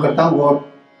प्रणाम करता हूँ और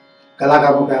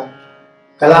कलाकारों का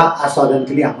कला आस्वादन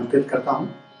के लिए आमंत्रित करता हूँ।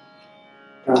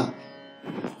 प्रणाम।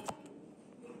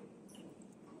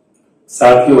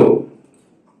 साथियों,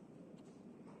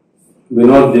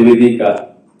 विनोद द्विवेदी का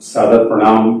सादर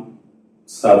प्रणाम,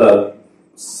 सादर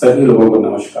सभी लोगों को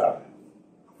नमस्कार।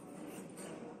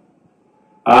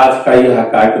 आज का यह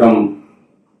कार्यक्रम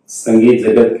संगीत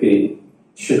जगत के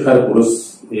शिखर पुरुष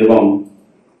एवं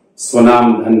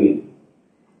स्वनाम धन्य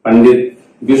पंडित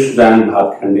विश्व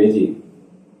भातखंडे जी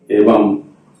एवं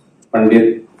पंडित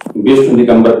विष्णु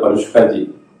दिगंबर पलुस्कर जी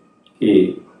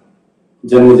की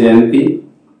जन्म जयंती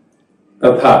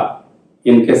तथा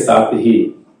इनके साथ ही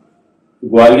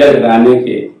ग्वालियर घराने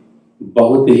के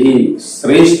बहुत ही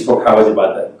श्रेष्ठ पखावज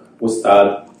वादक उस्ताद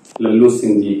लल्लू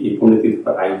सिंह जी की पुण्यतिथि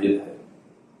पर आयोजित है।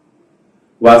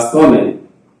 वास्तव में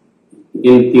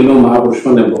इन तीनों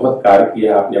महापुरुषों ने बहुत कार्य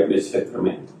किया अपने अपने क्षेत्र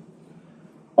में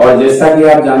और जैसा कि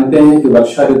आप जानते हैं कि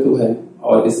वर्षा ऋतु है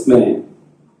और इसमें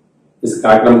इस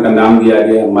कार्यक्रम का नाम दिया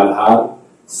गया मल्हार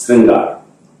श्रृंगार।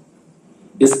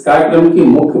 इस कार्यक्रम की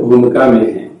मुख्य भूमिका में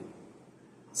है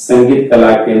संगीत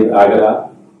कला केंद्र आगरा,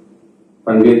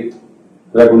 पंडित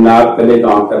रघुनाथ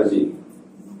तलेगांवकर जी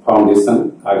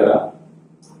फाउंडेशन आगरा।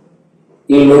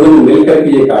 इन लोगों ने मिलकर के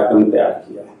ये कार्यक्रम तैयार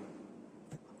किया है।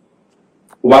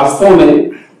 वास्तव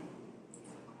में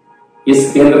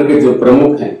इस केंद्र के जो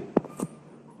प्रमुख हैं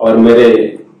और मेरे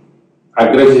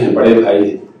अग्रज हैं, बड़े भाई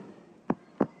हैं,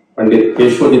 पंडित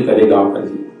केशव जी तलेगांवकर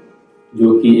जी,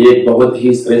 जो कि एक बहुत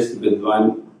ही श्रेष्ठ विद्वान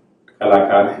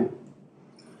कलाकार हैं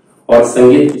और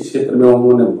संगीत के क्षेत्र में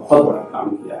उन्होंने बहुत बड़ा काम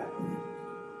किया है।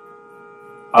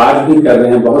 आज भी कर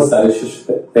रहे हैं, बहुत सारे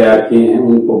शिष्य तैयार किए हैं।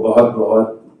 उनको बहुत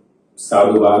बहुत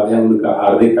साधुवाद है, उनका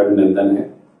हार्दिक अभिनंदन है।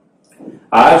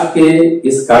 आज के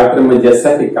इस कार्यक्रम में,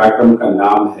 जैसा कि कार्यक्रम का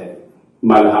नाम है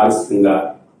मल्हार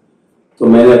श्रृंगार, तो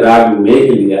मैंने राग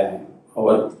मेघ लिया है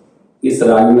और इस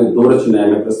राग में 2 रचनाएं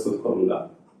मैं प्रस्तुत करूंगा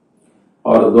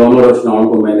और दोनों रचनाओं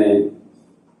को मैंने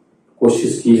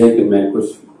कोशिश की है कि मैं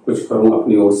कुछ करूं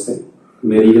अपनी ओर से।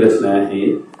 मेरी ही रचनाएं हैं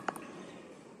ये।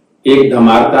 एक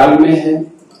धमार ताल में है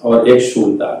और एक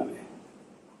शूल ताल में।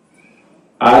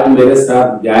 आज मेरे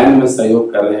साथ गायन में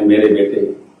सहयोग कर रहे हैं मेरे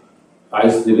बेटे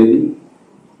आयुष द्विवेदी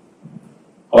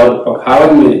और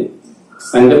पखावज में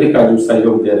संगति का जो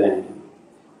सहयोग दे रहे हैं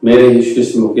मेरे ही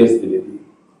शिष्य मुकेश द्विवेदी।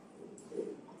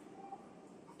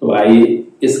 तो आइए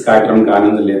इस कार्यक्रम का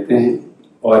आनंद लेते हैं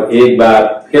और एक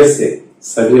बार फिर से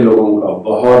सभी लोगों का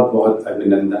बहुत बहुत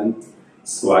अभिनंदन,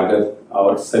 स्वागत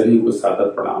और सभी को सादर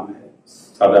प्रणाम है,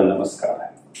 सादर नमस्कार है।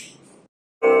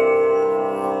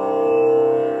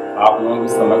 आप लोगों के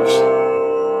समक्ष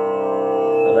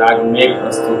राग मेघ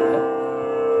प्रस्तुत है।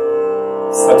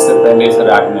 सबसे पहले इस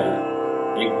राग में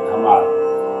एक धमार,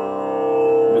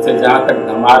 वैसे जहां तक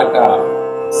धमार का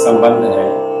संबंध है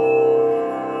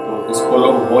तो इसको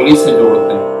लोग होली से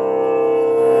जोड़ते हैं,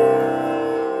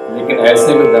 लेकिन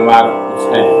ऐसे भी धमार कुछ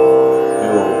हैं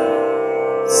जो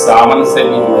सावन से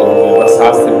भी जुड़े हुए,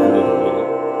 बरसात से भी जुड़े हुए हैं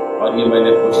और ये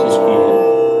मैंने कोशिश की है।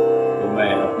 तो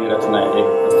मैं अपनी रचना एक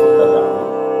प्रस्तुत कर रहा हूँ।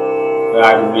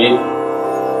 राग में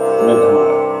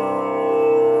धमार।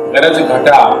 गरज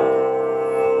घटा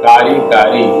कारी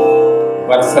कारी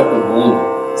बरसत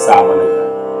बूंद सावन का।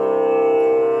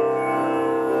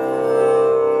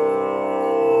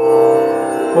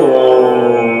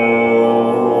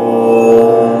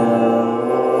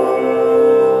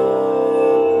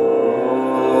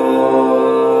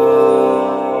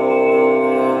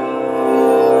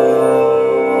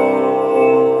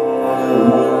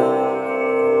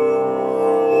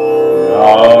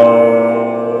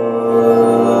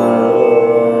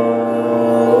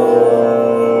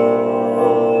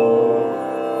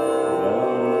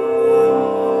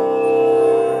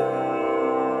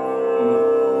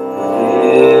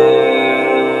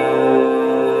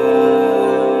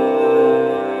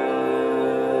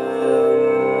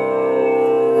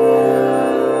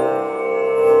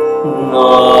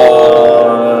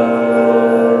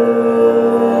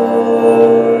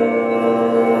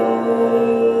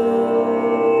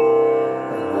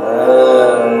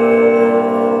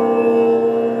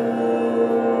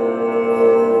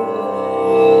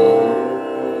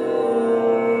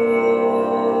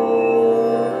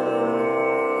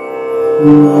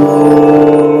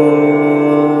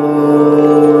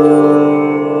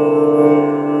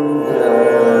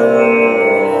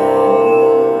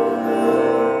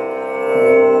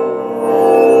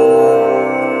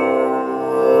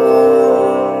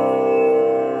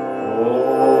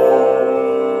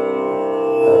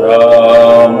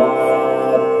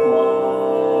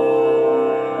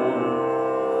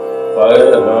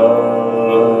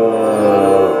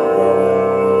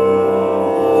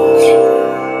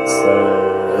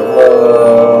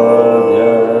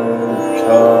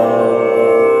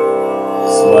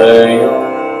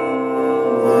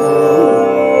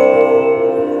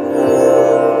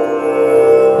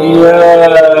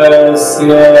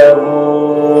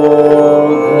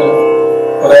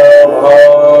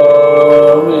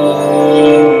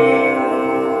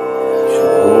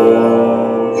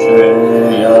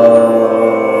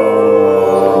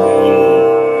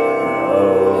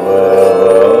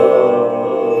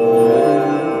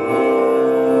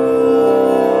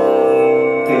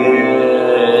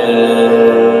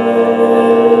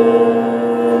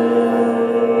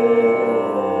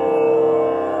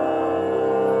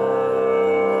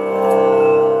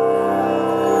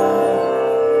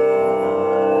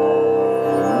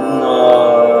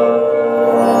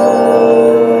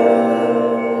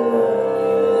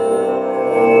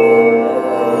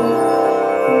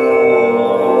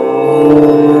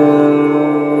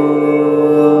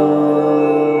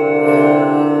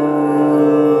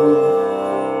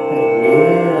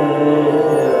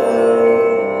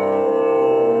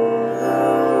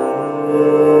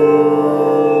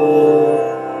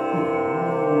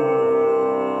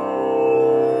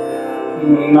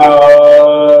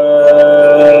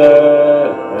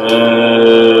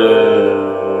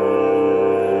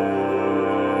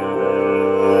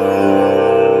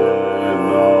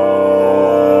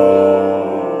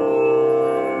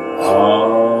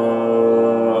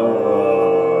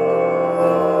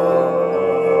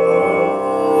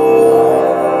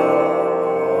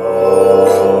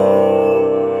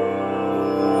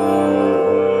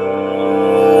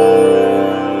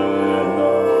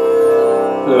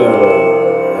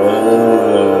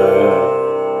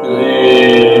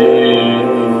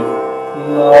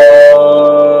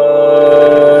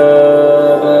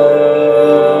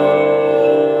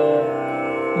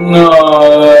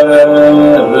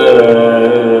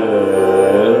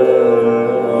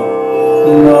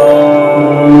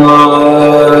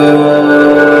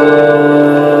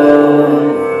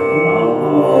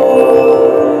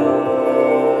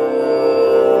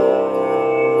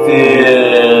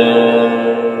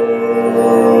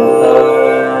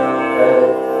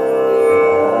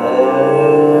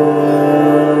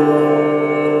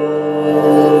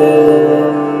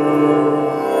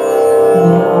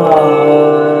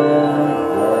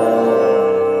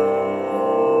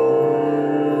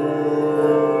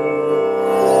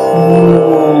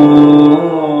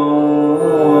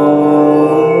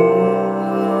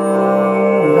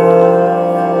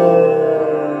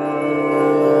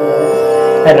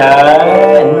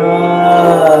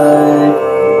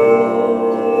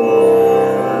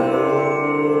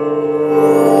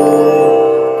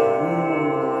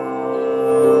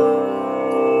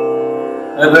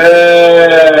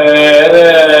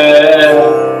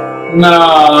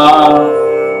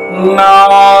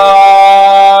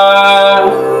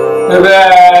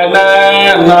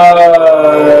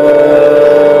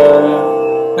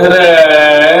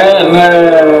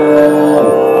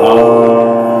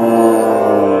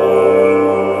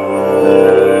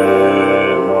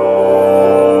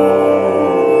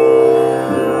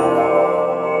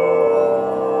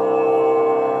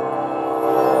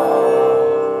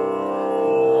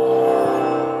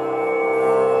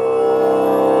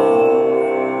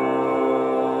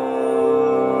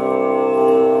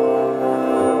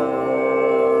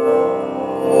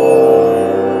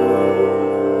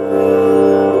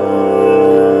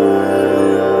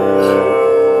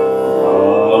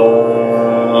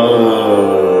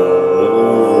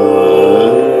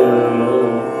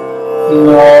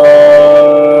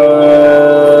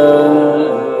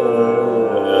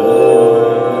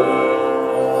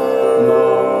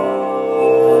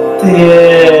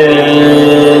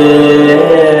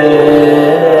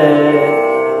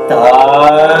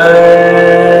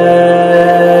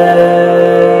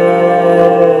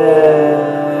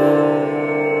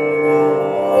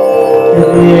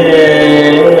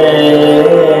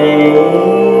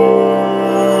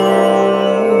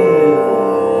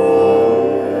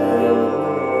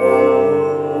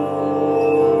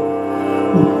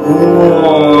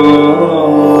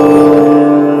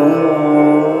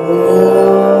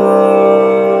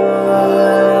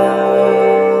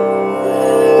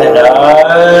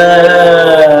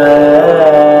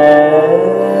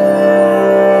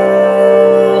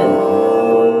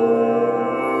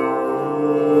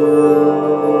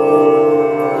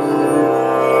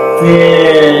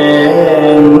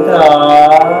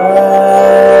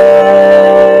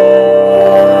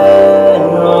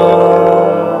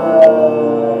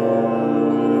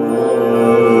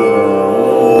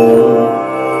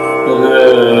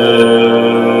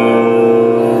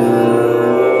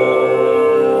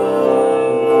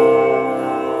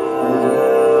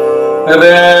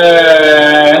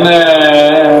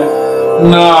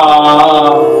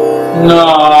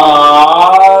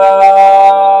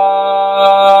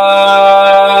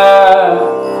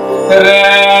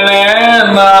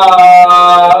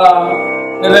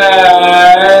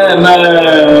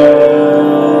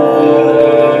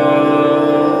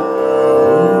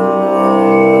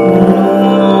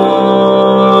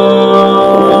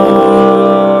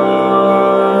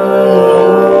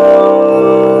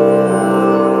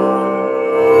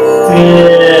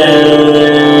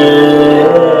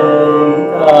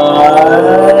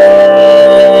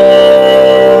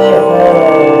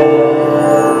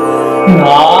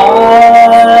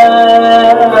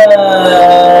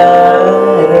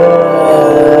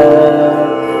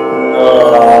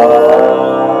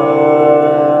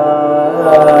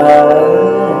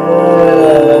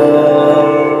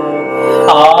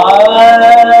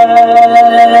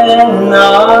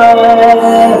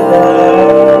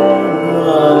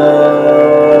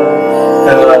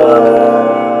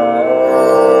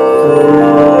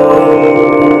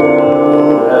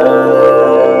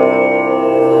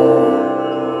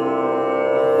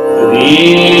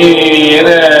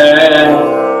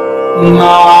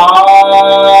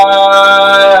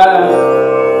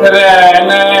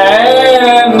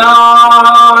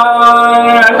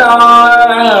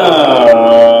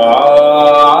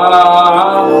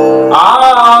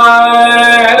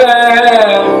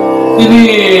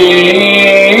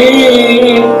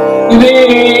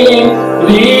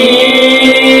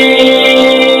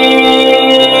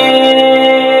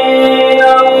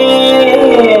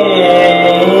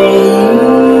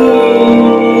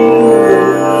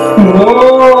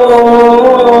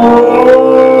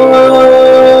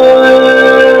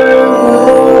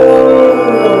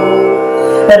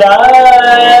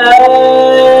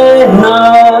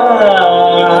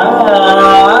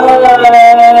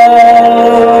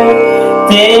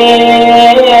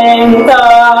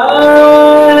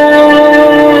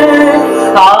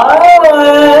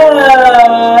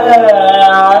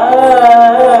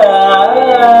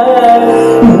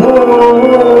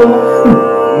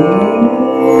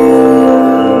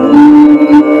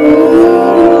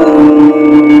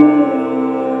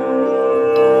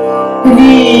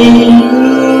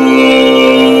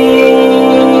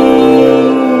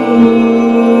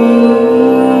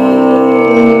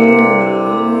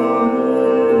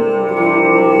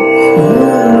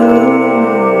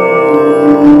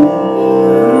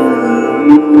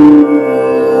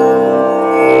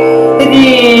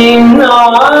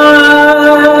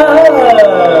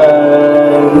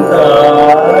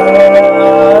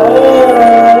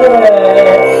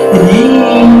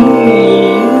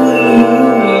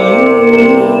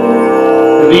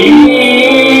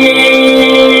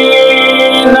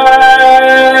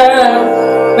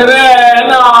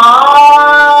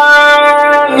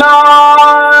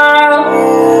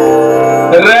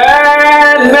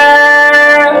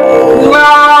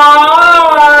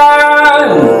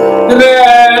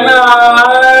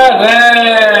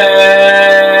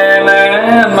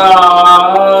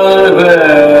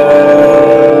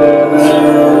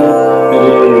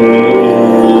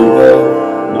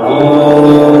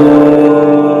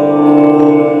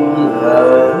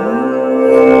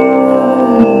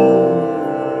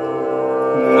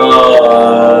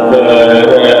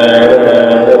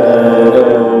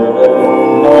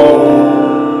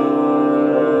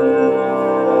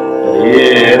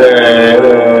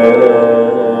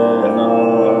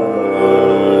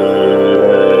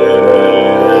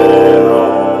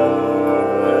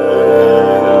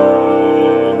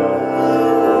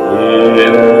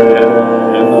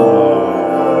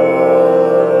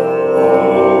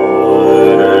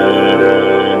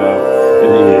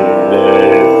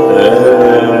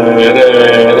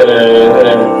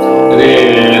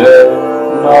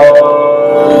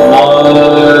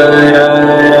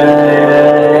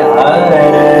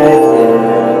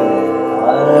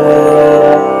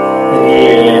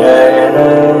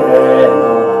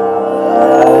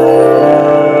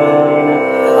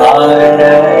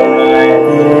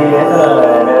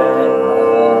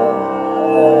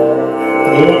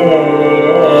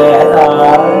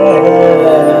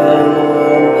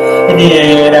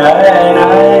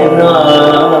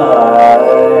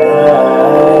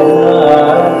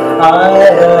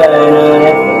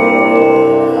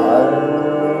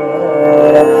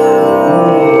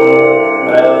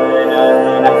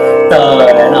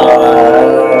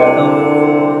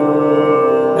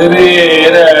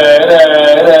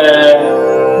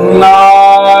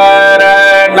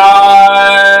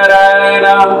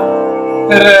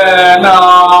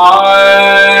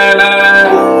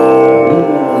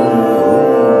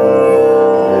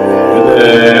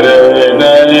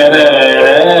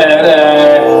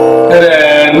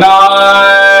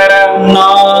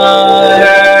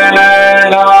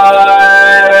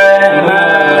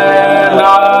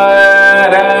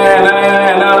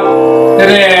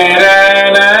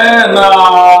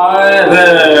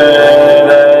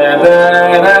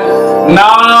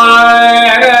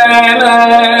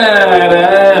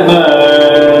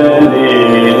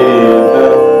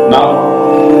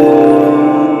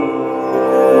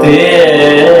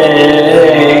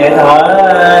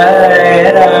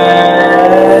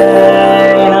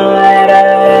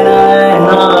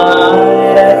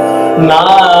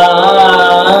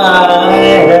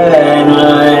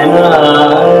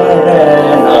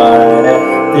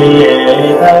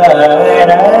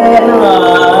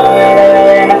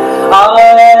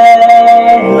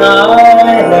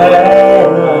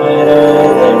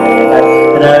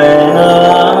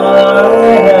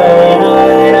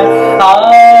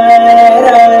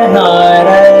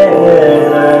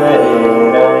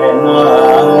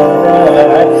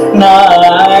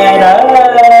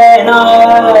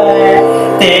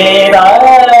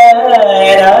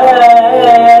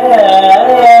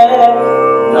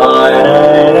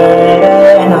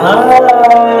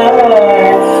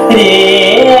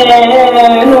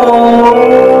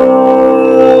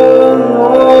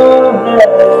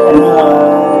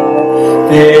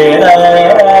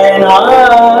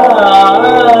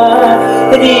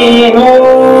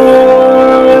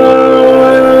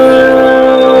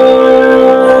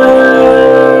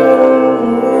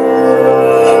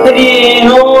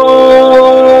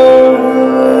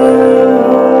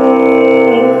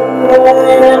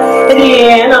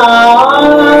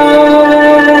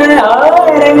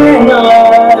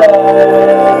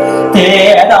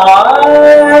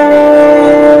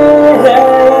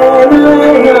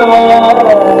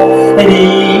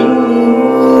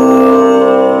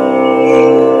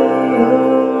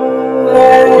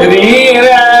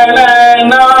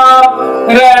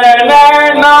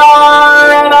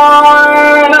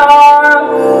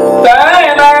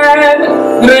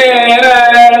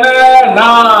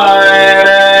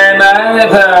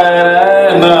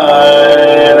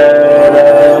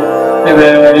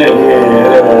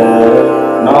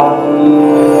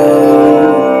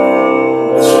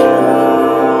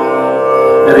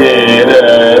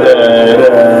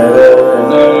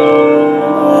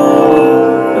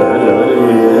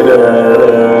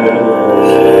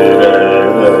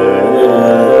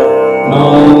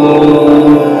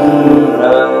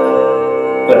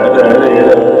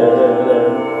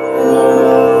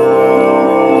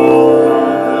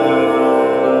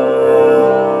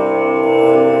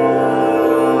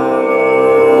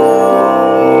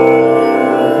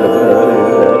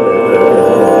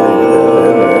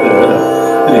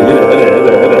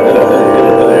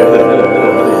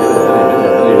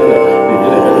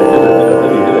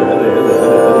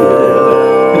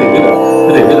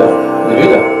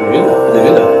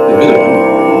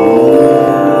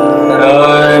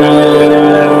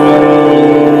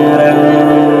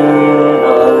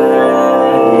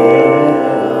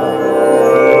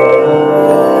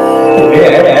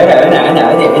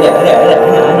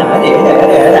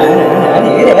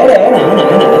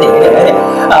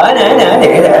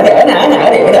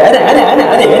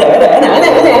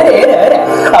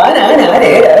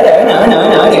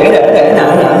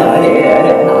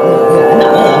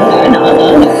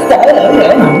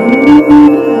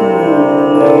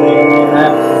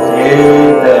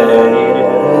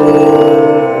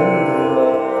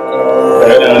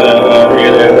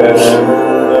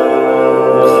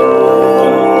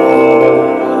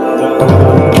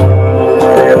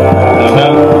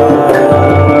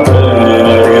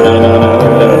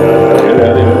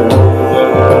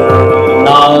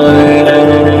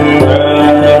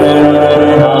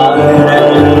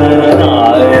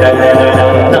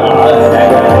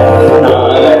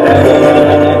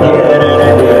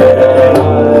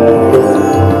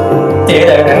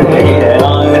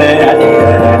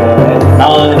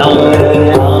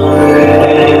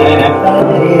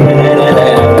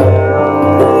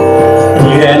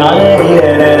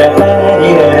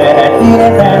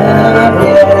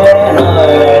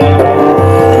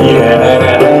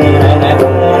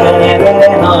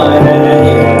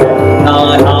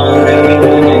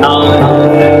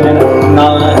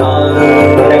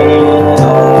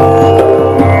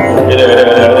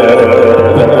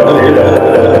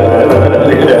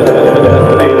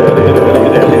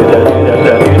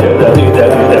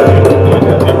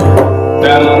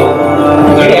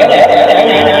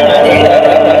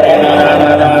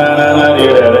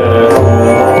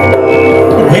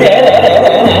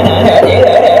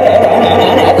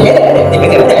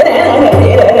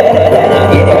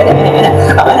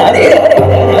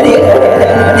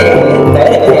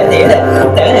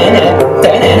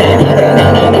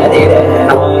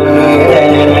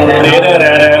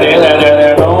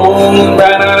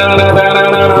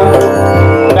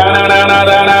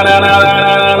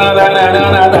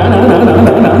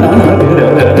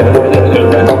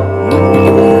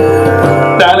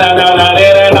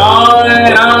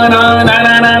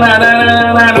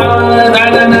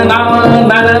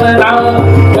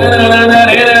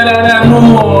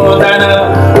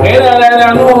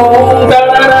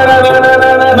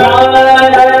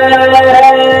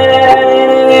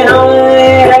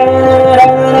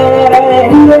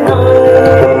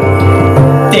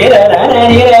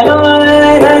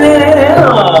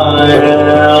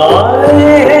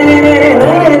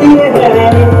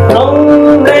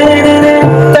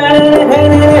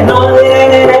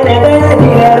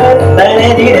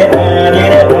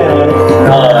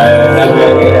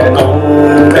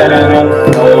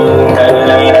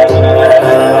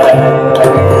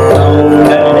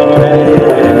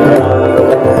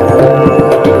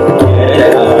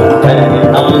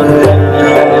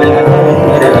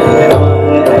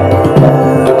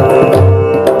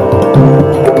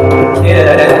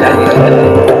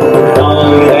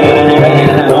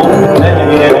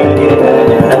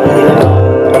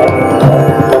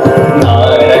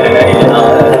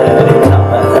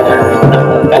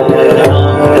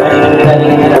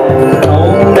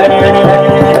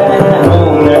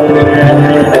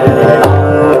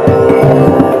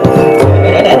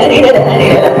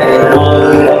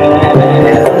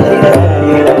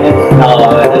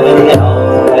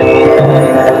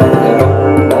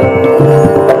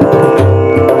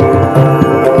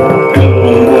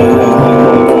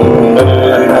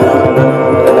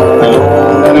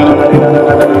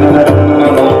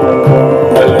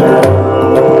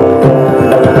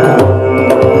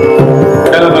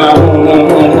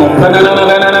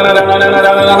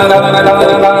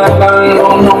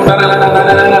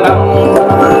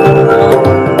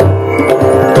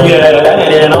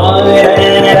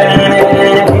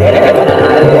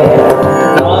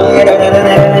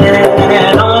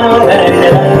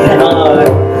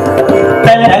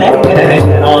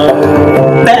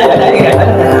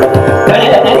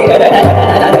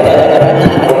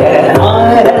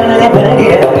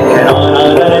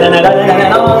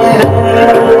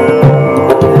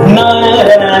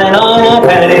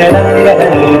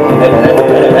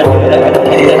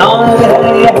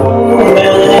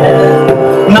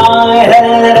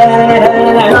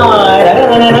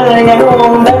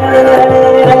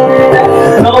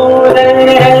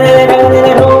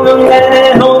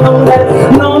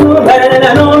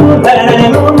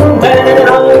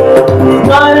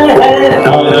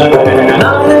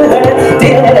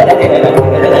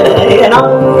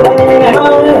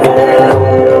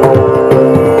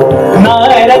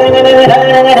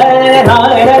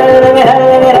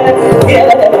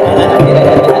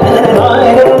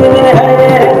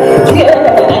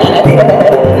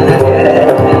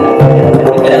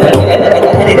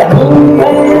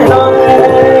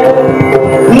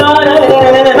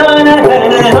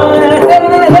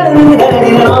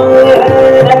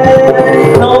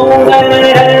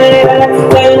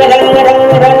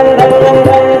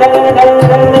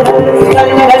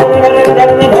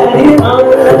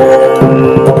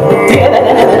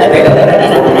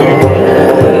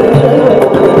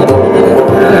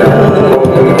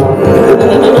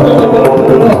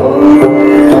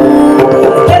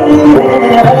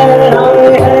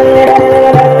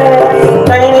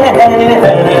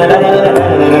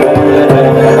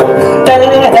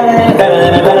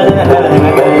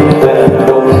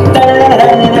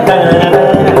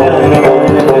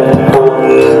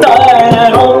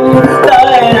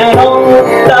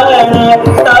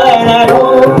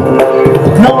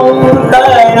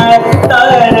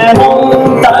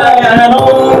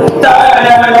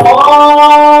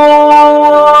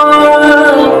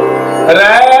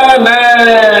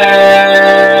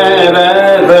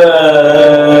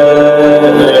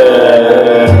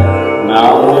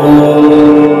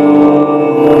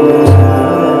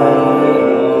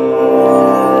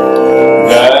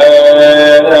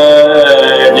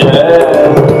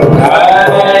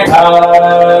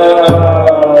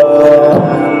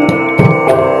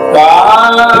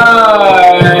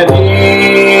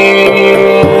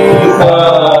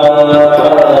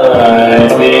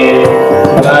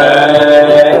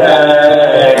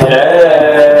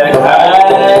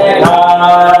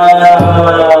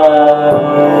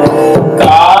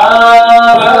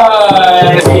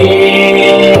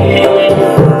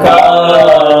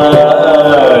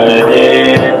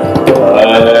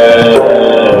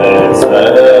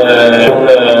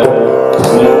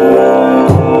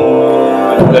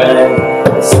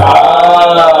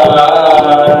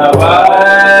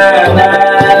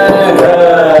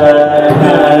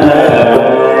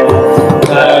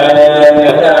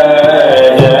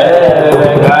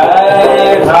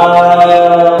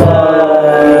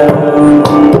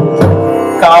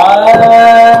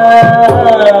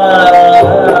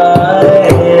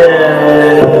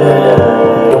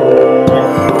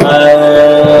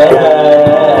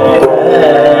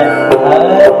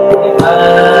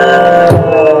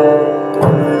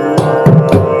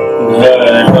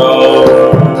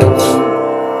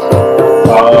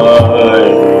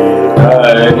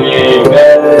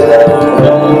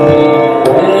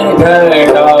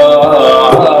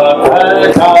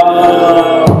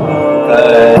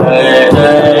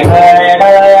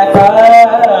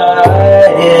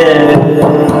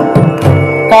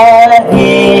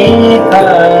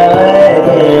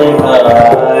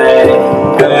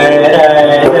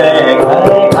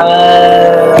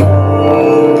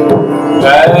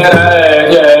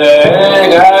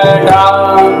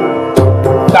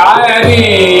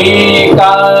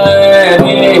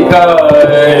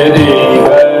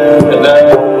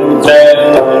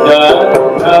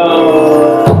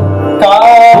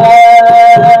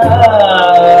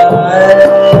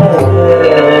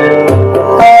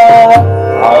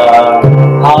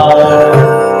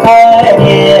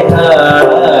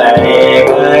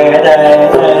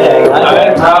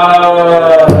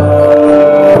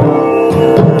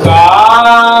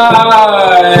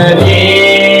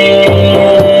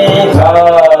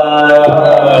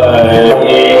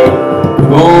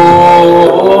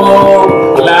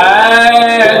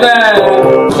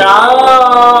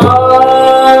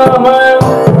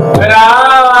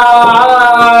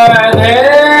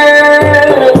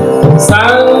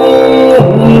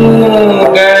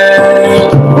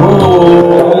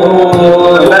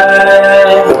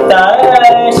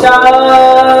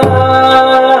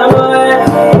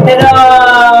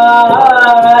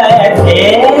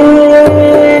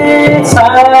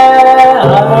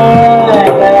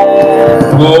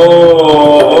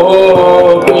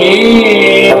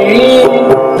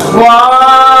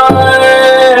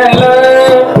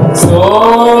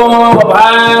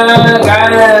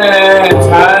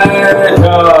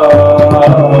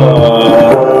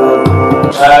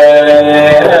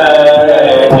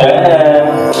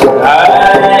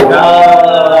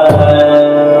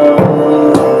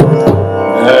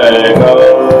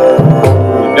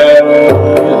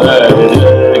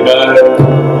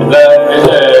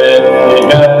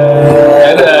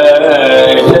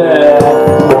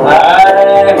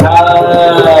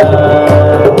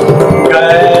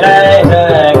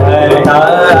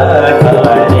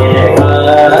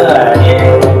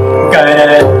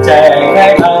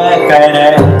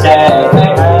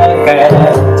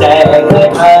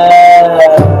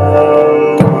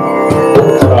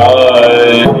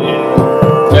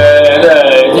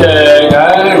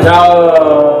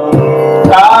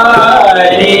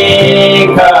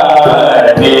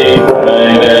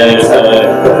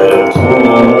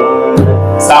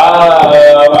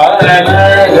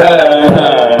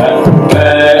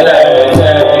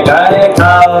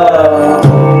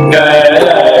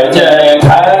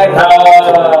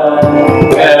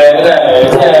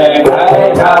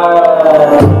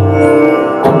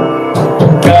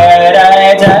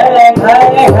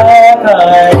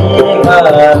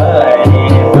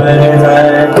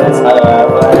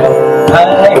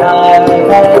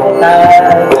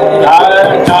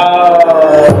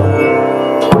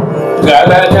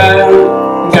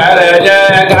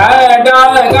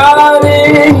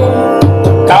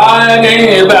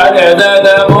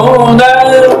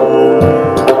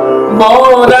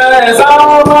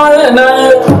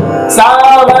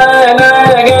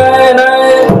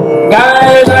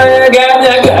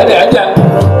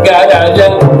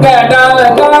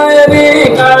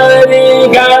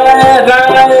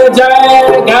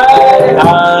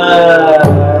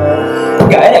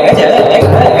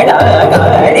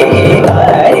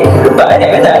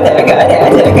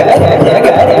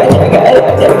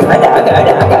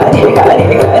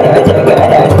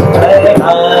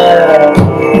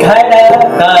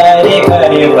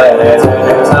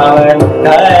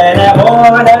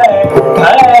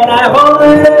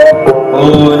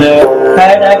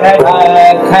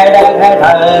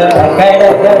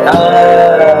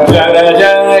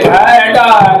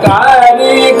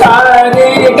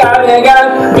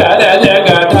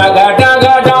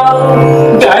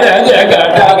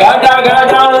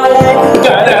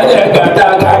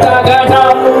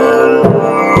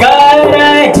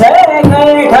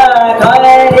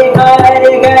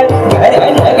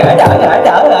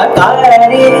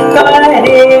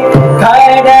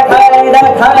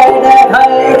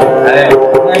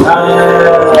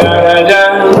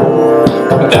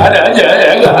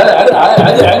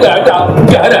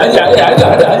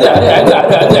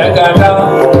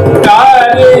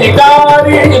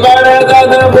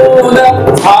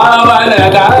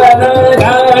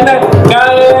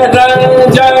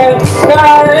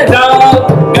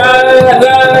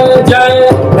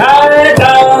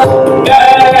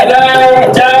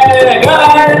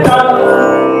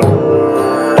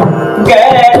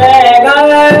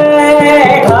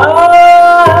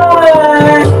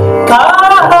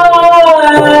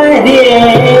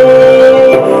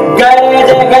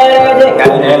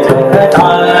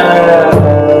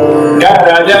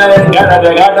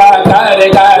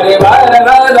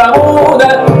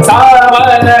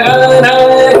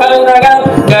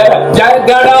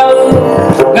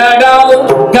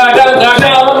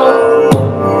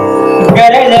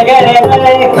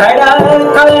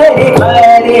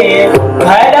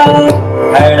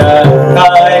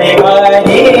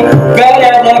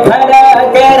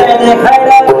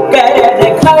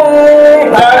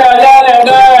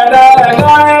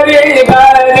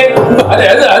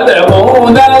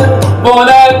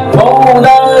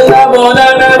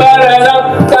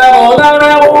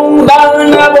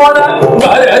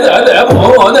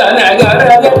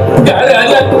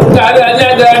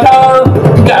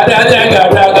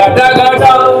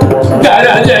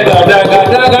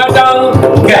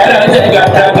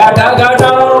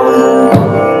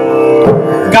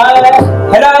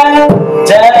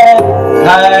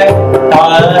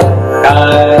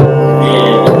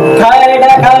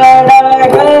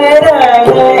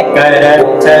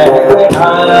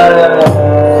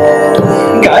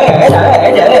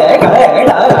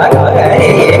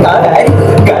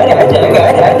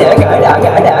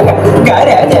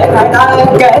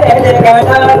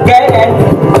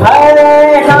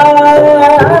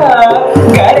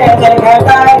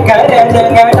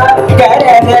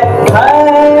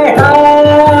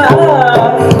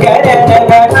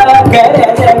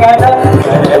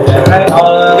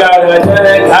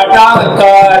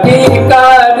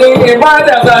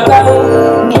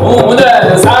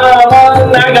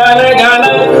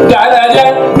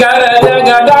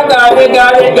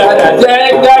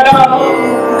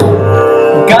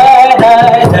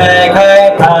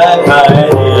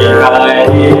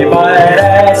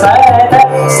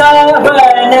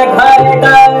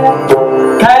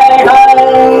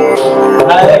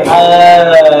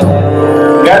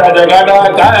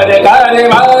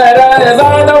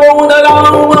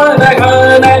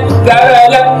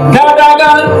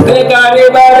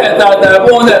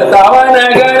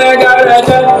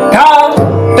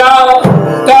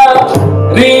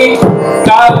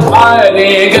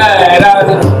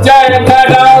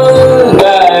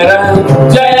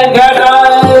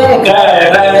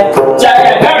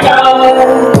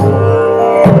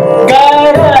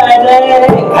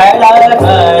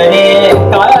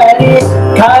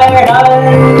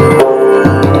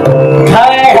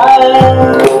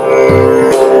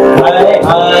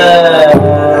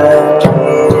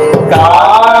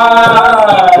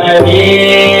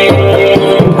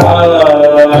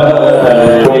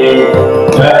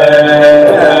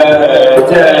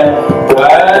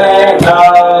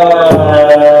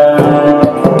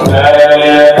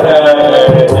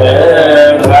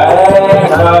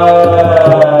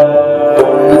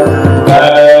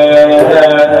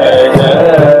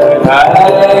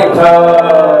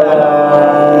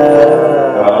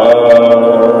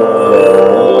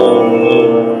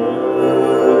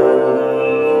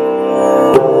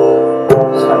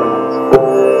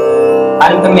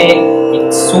 अंत में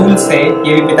एक सूल से,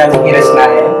 ये भी पिताजी की रचना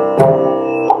है।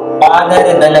 बादर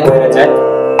दल गरजत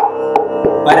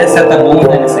परसत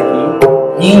बूंदन सखी,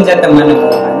 हींजत मन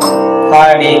मोहन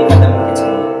खाड़े कदम किछे।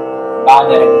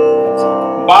 बादर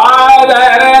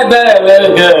बादर दल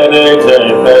गरजत,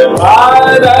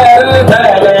 बादर दल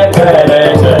गरजत,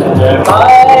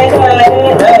 बादर दल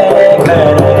गरजत,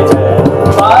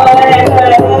 बादर दल गरजत,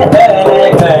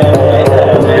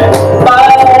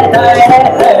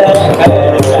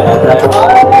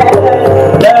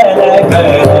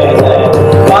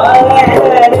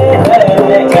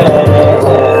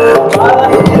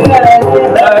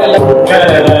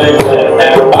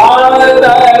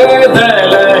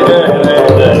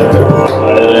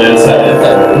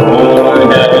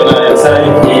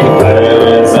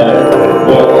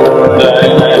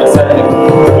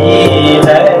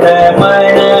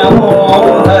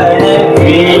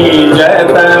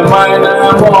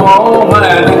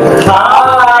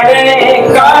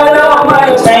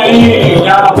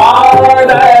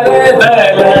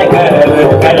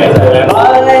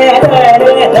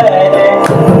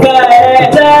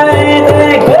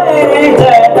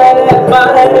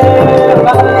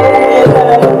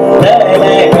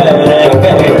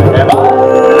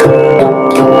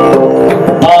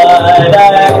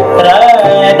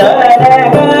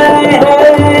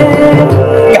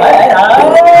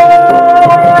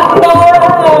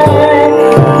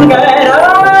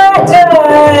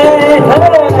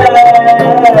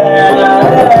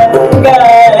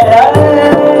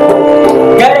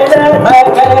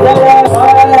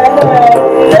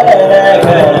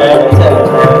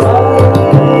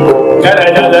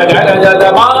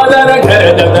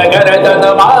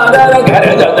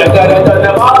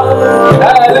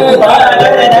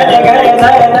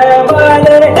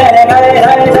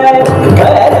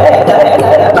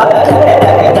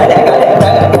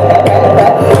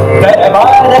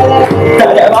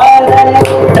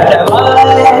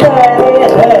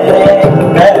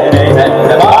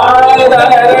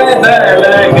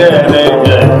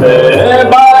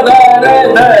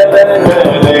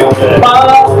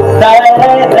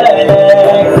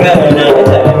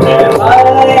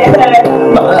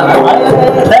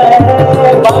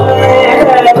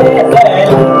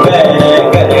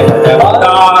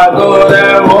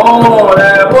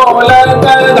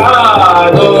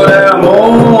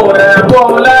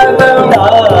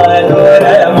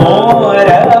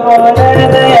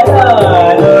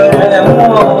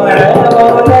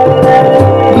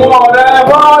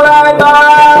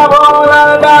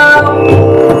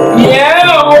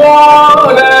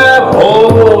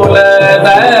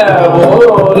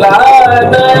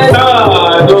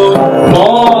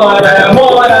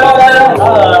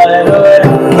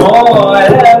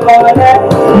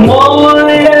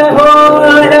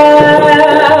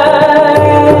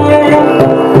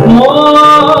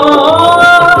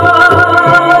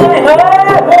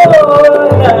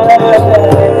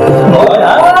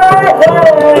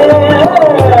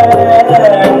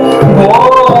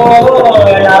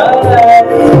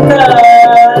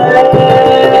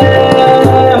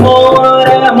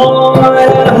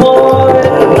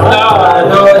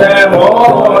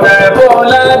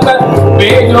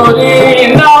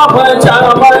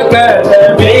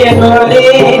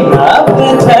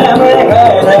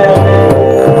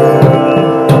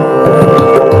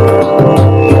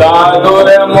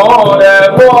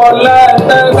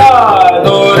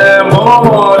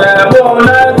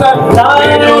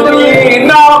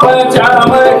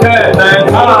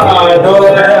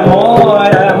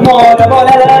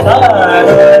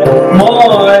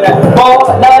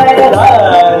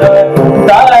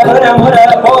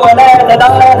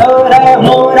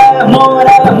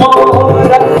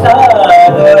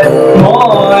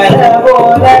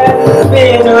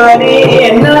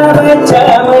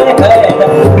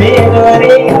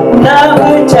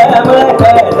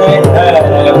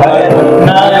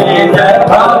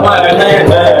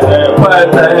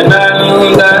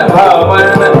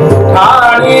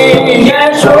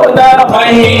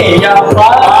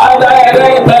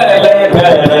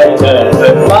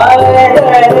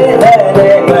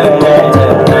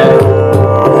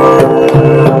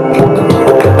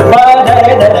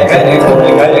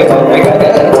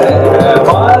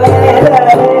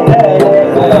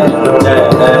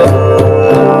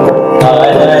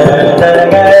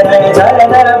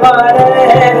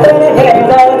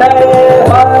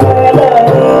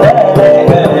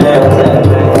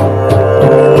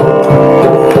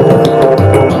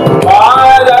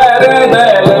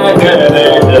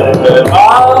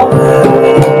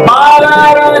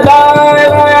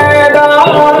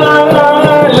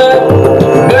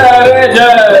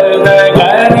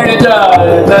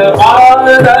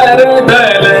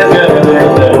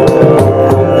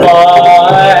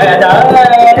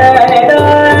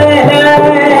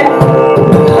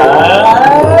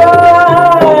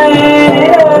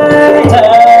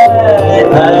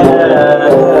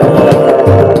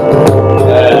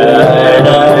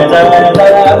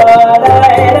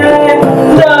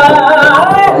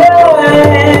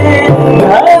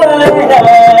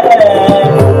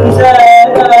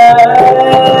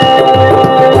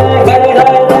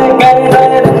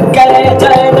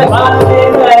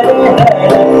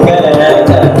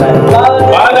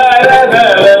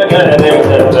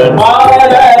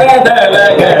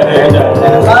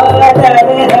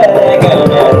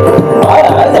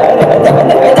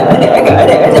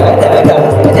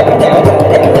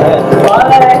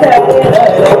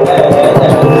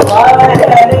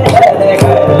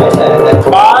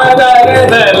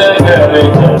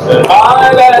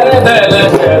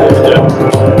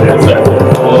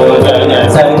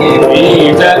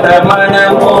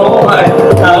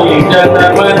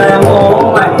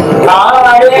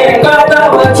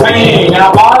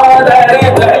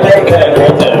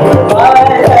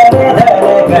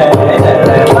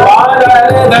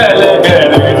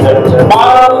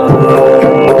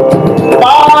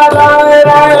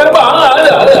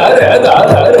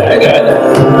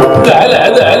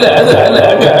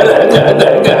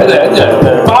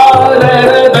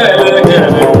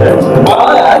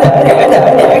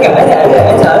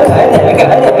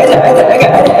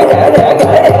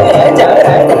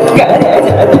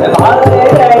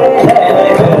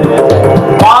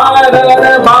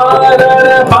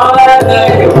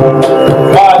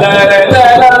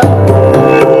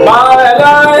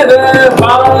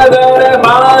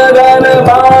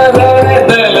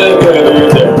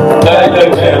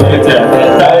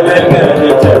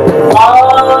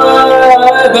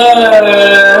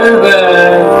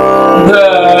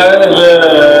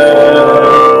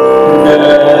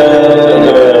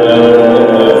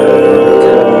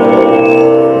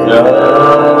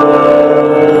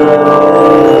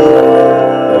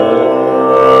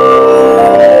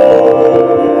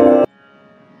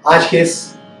 आज के इस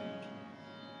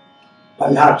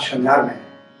मल्हार श्रृंगार में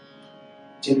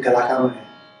जिन कलाकारों ने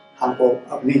हमको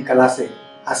अपनी कला से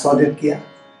आस्वादित किया,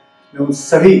 मैं उन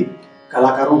सभी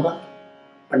कलाकारों का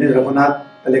पंडित रघुनाथ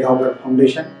तलेगांवकर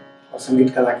फाउंडेशन और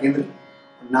संगीत कला केंद्र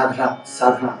और नाधना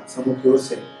साधना समूह की ओर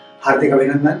से हार्दिक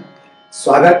अभिनंदन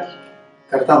स्वागत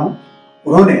करता हूं।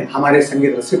 उन्होंने हमारे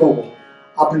संगीत रसिकों को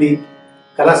अपनी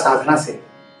कला साधना से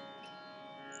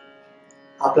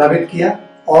आप्लावित किया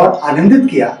और आनंदित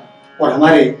किया और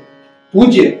हमारे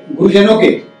पूज्य गुरुजनों के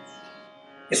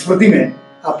स्मृति में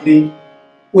अपनी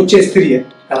उच्च स्तरीय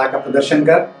कला का प्रदर्शन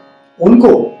कर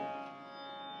उनको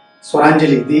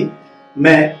स्वरांजलि दी।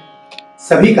 मैं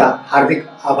सभी का हार्दिक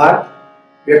आभार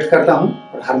व्यक्त करता हूं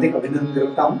और हार्दिक अभिनंदन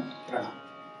करता हूं।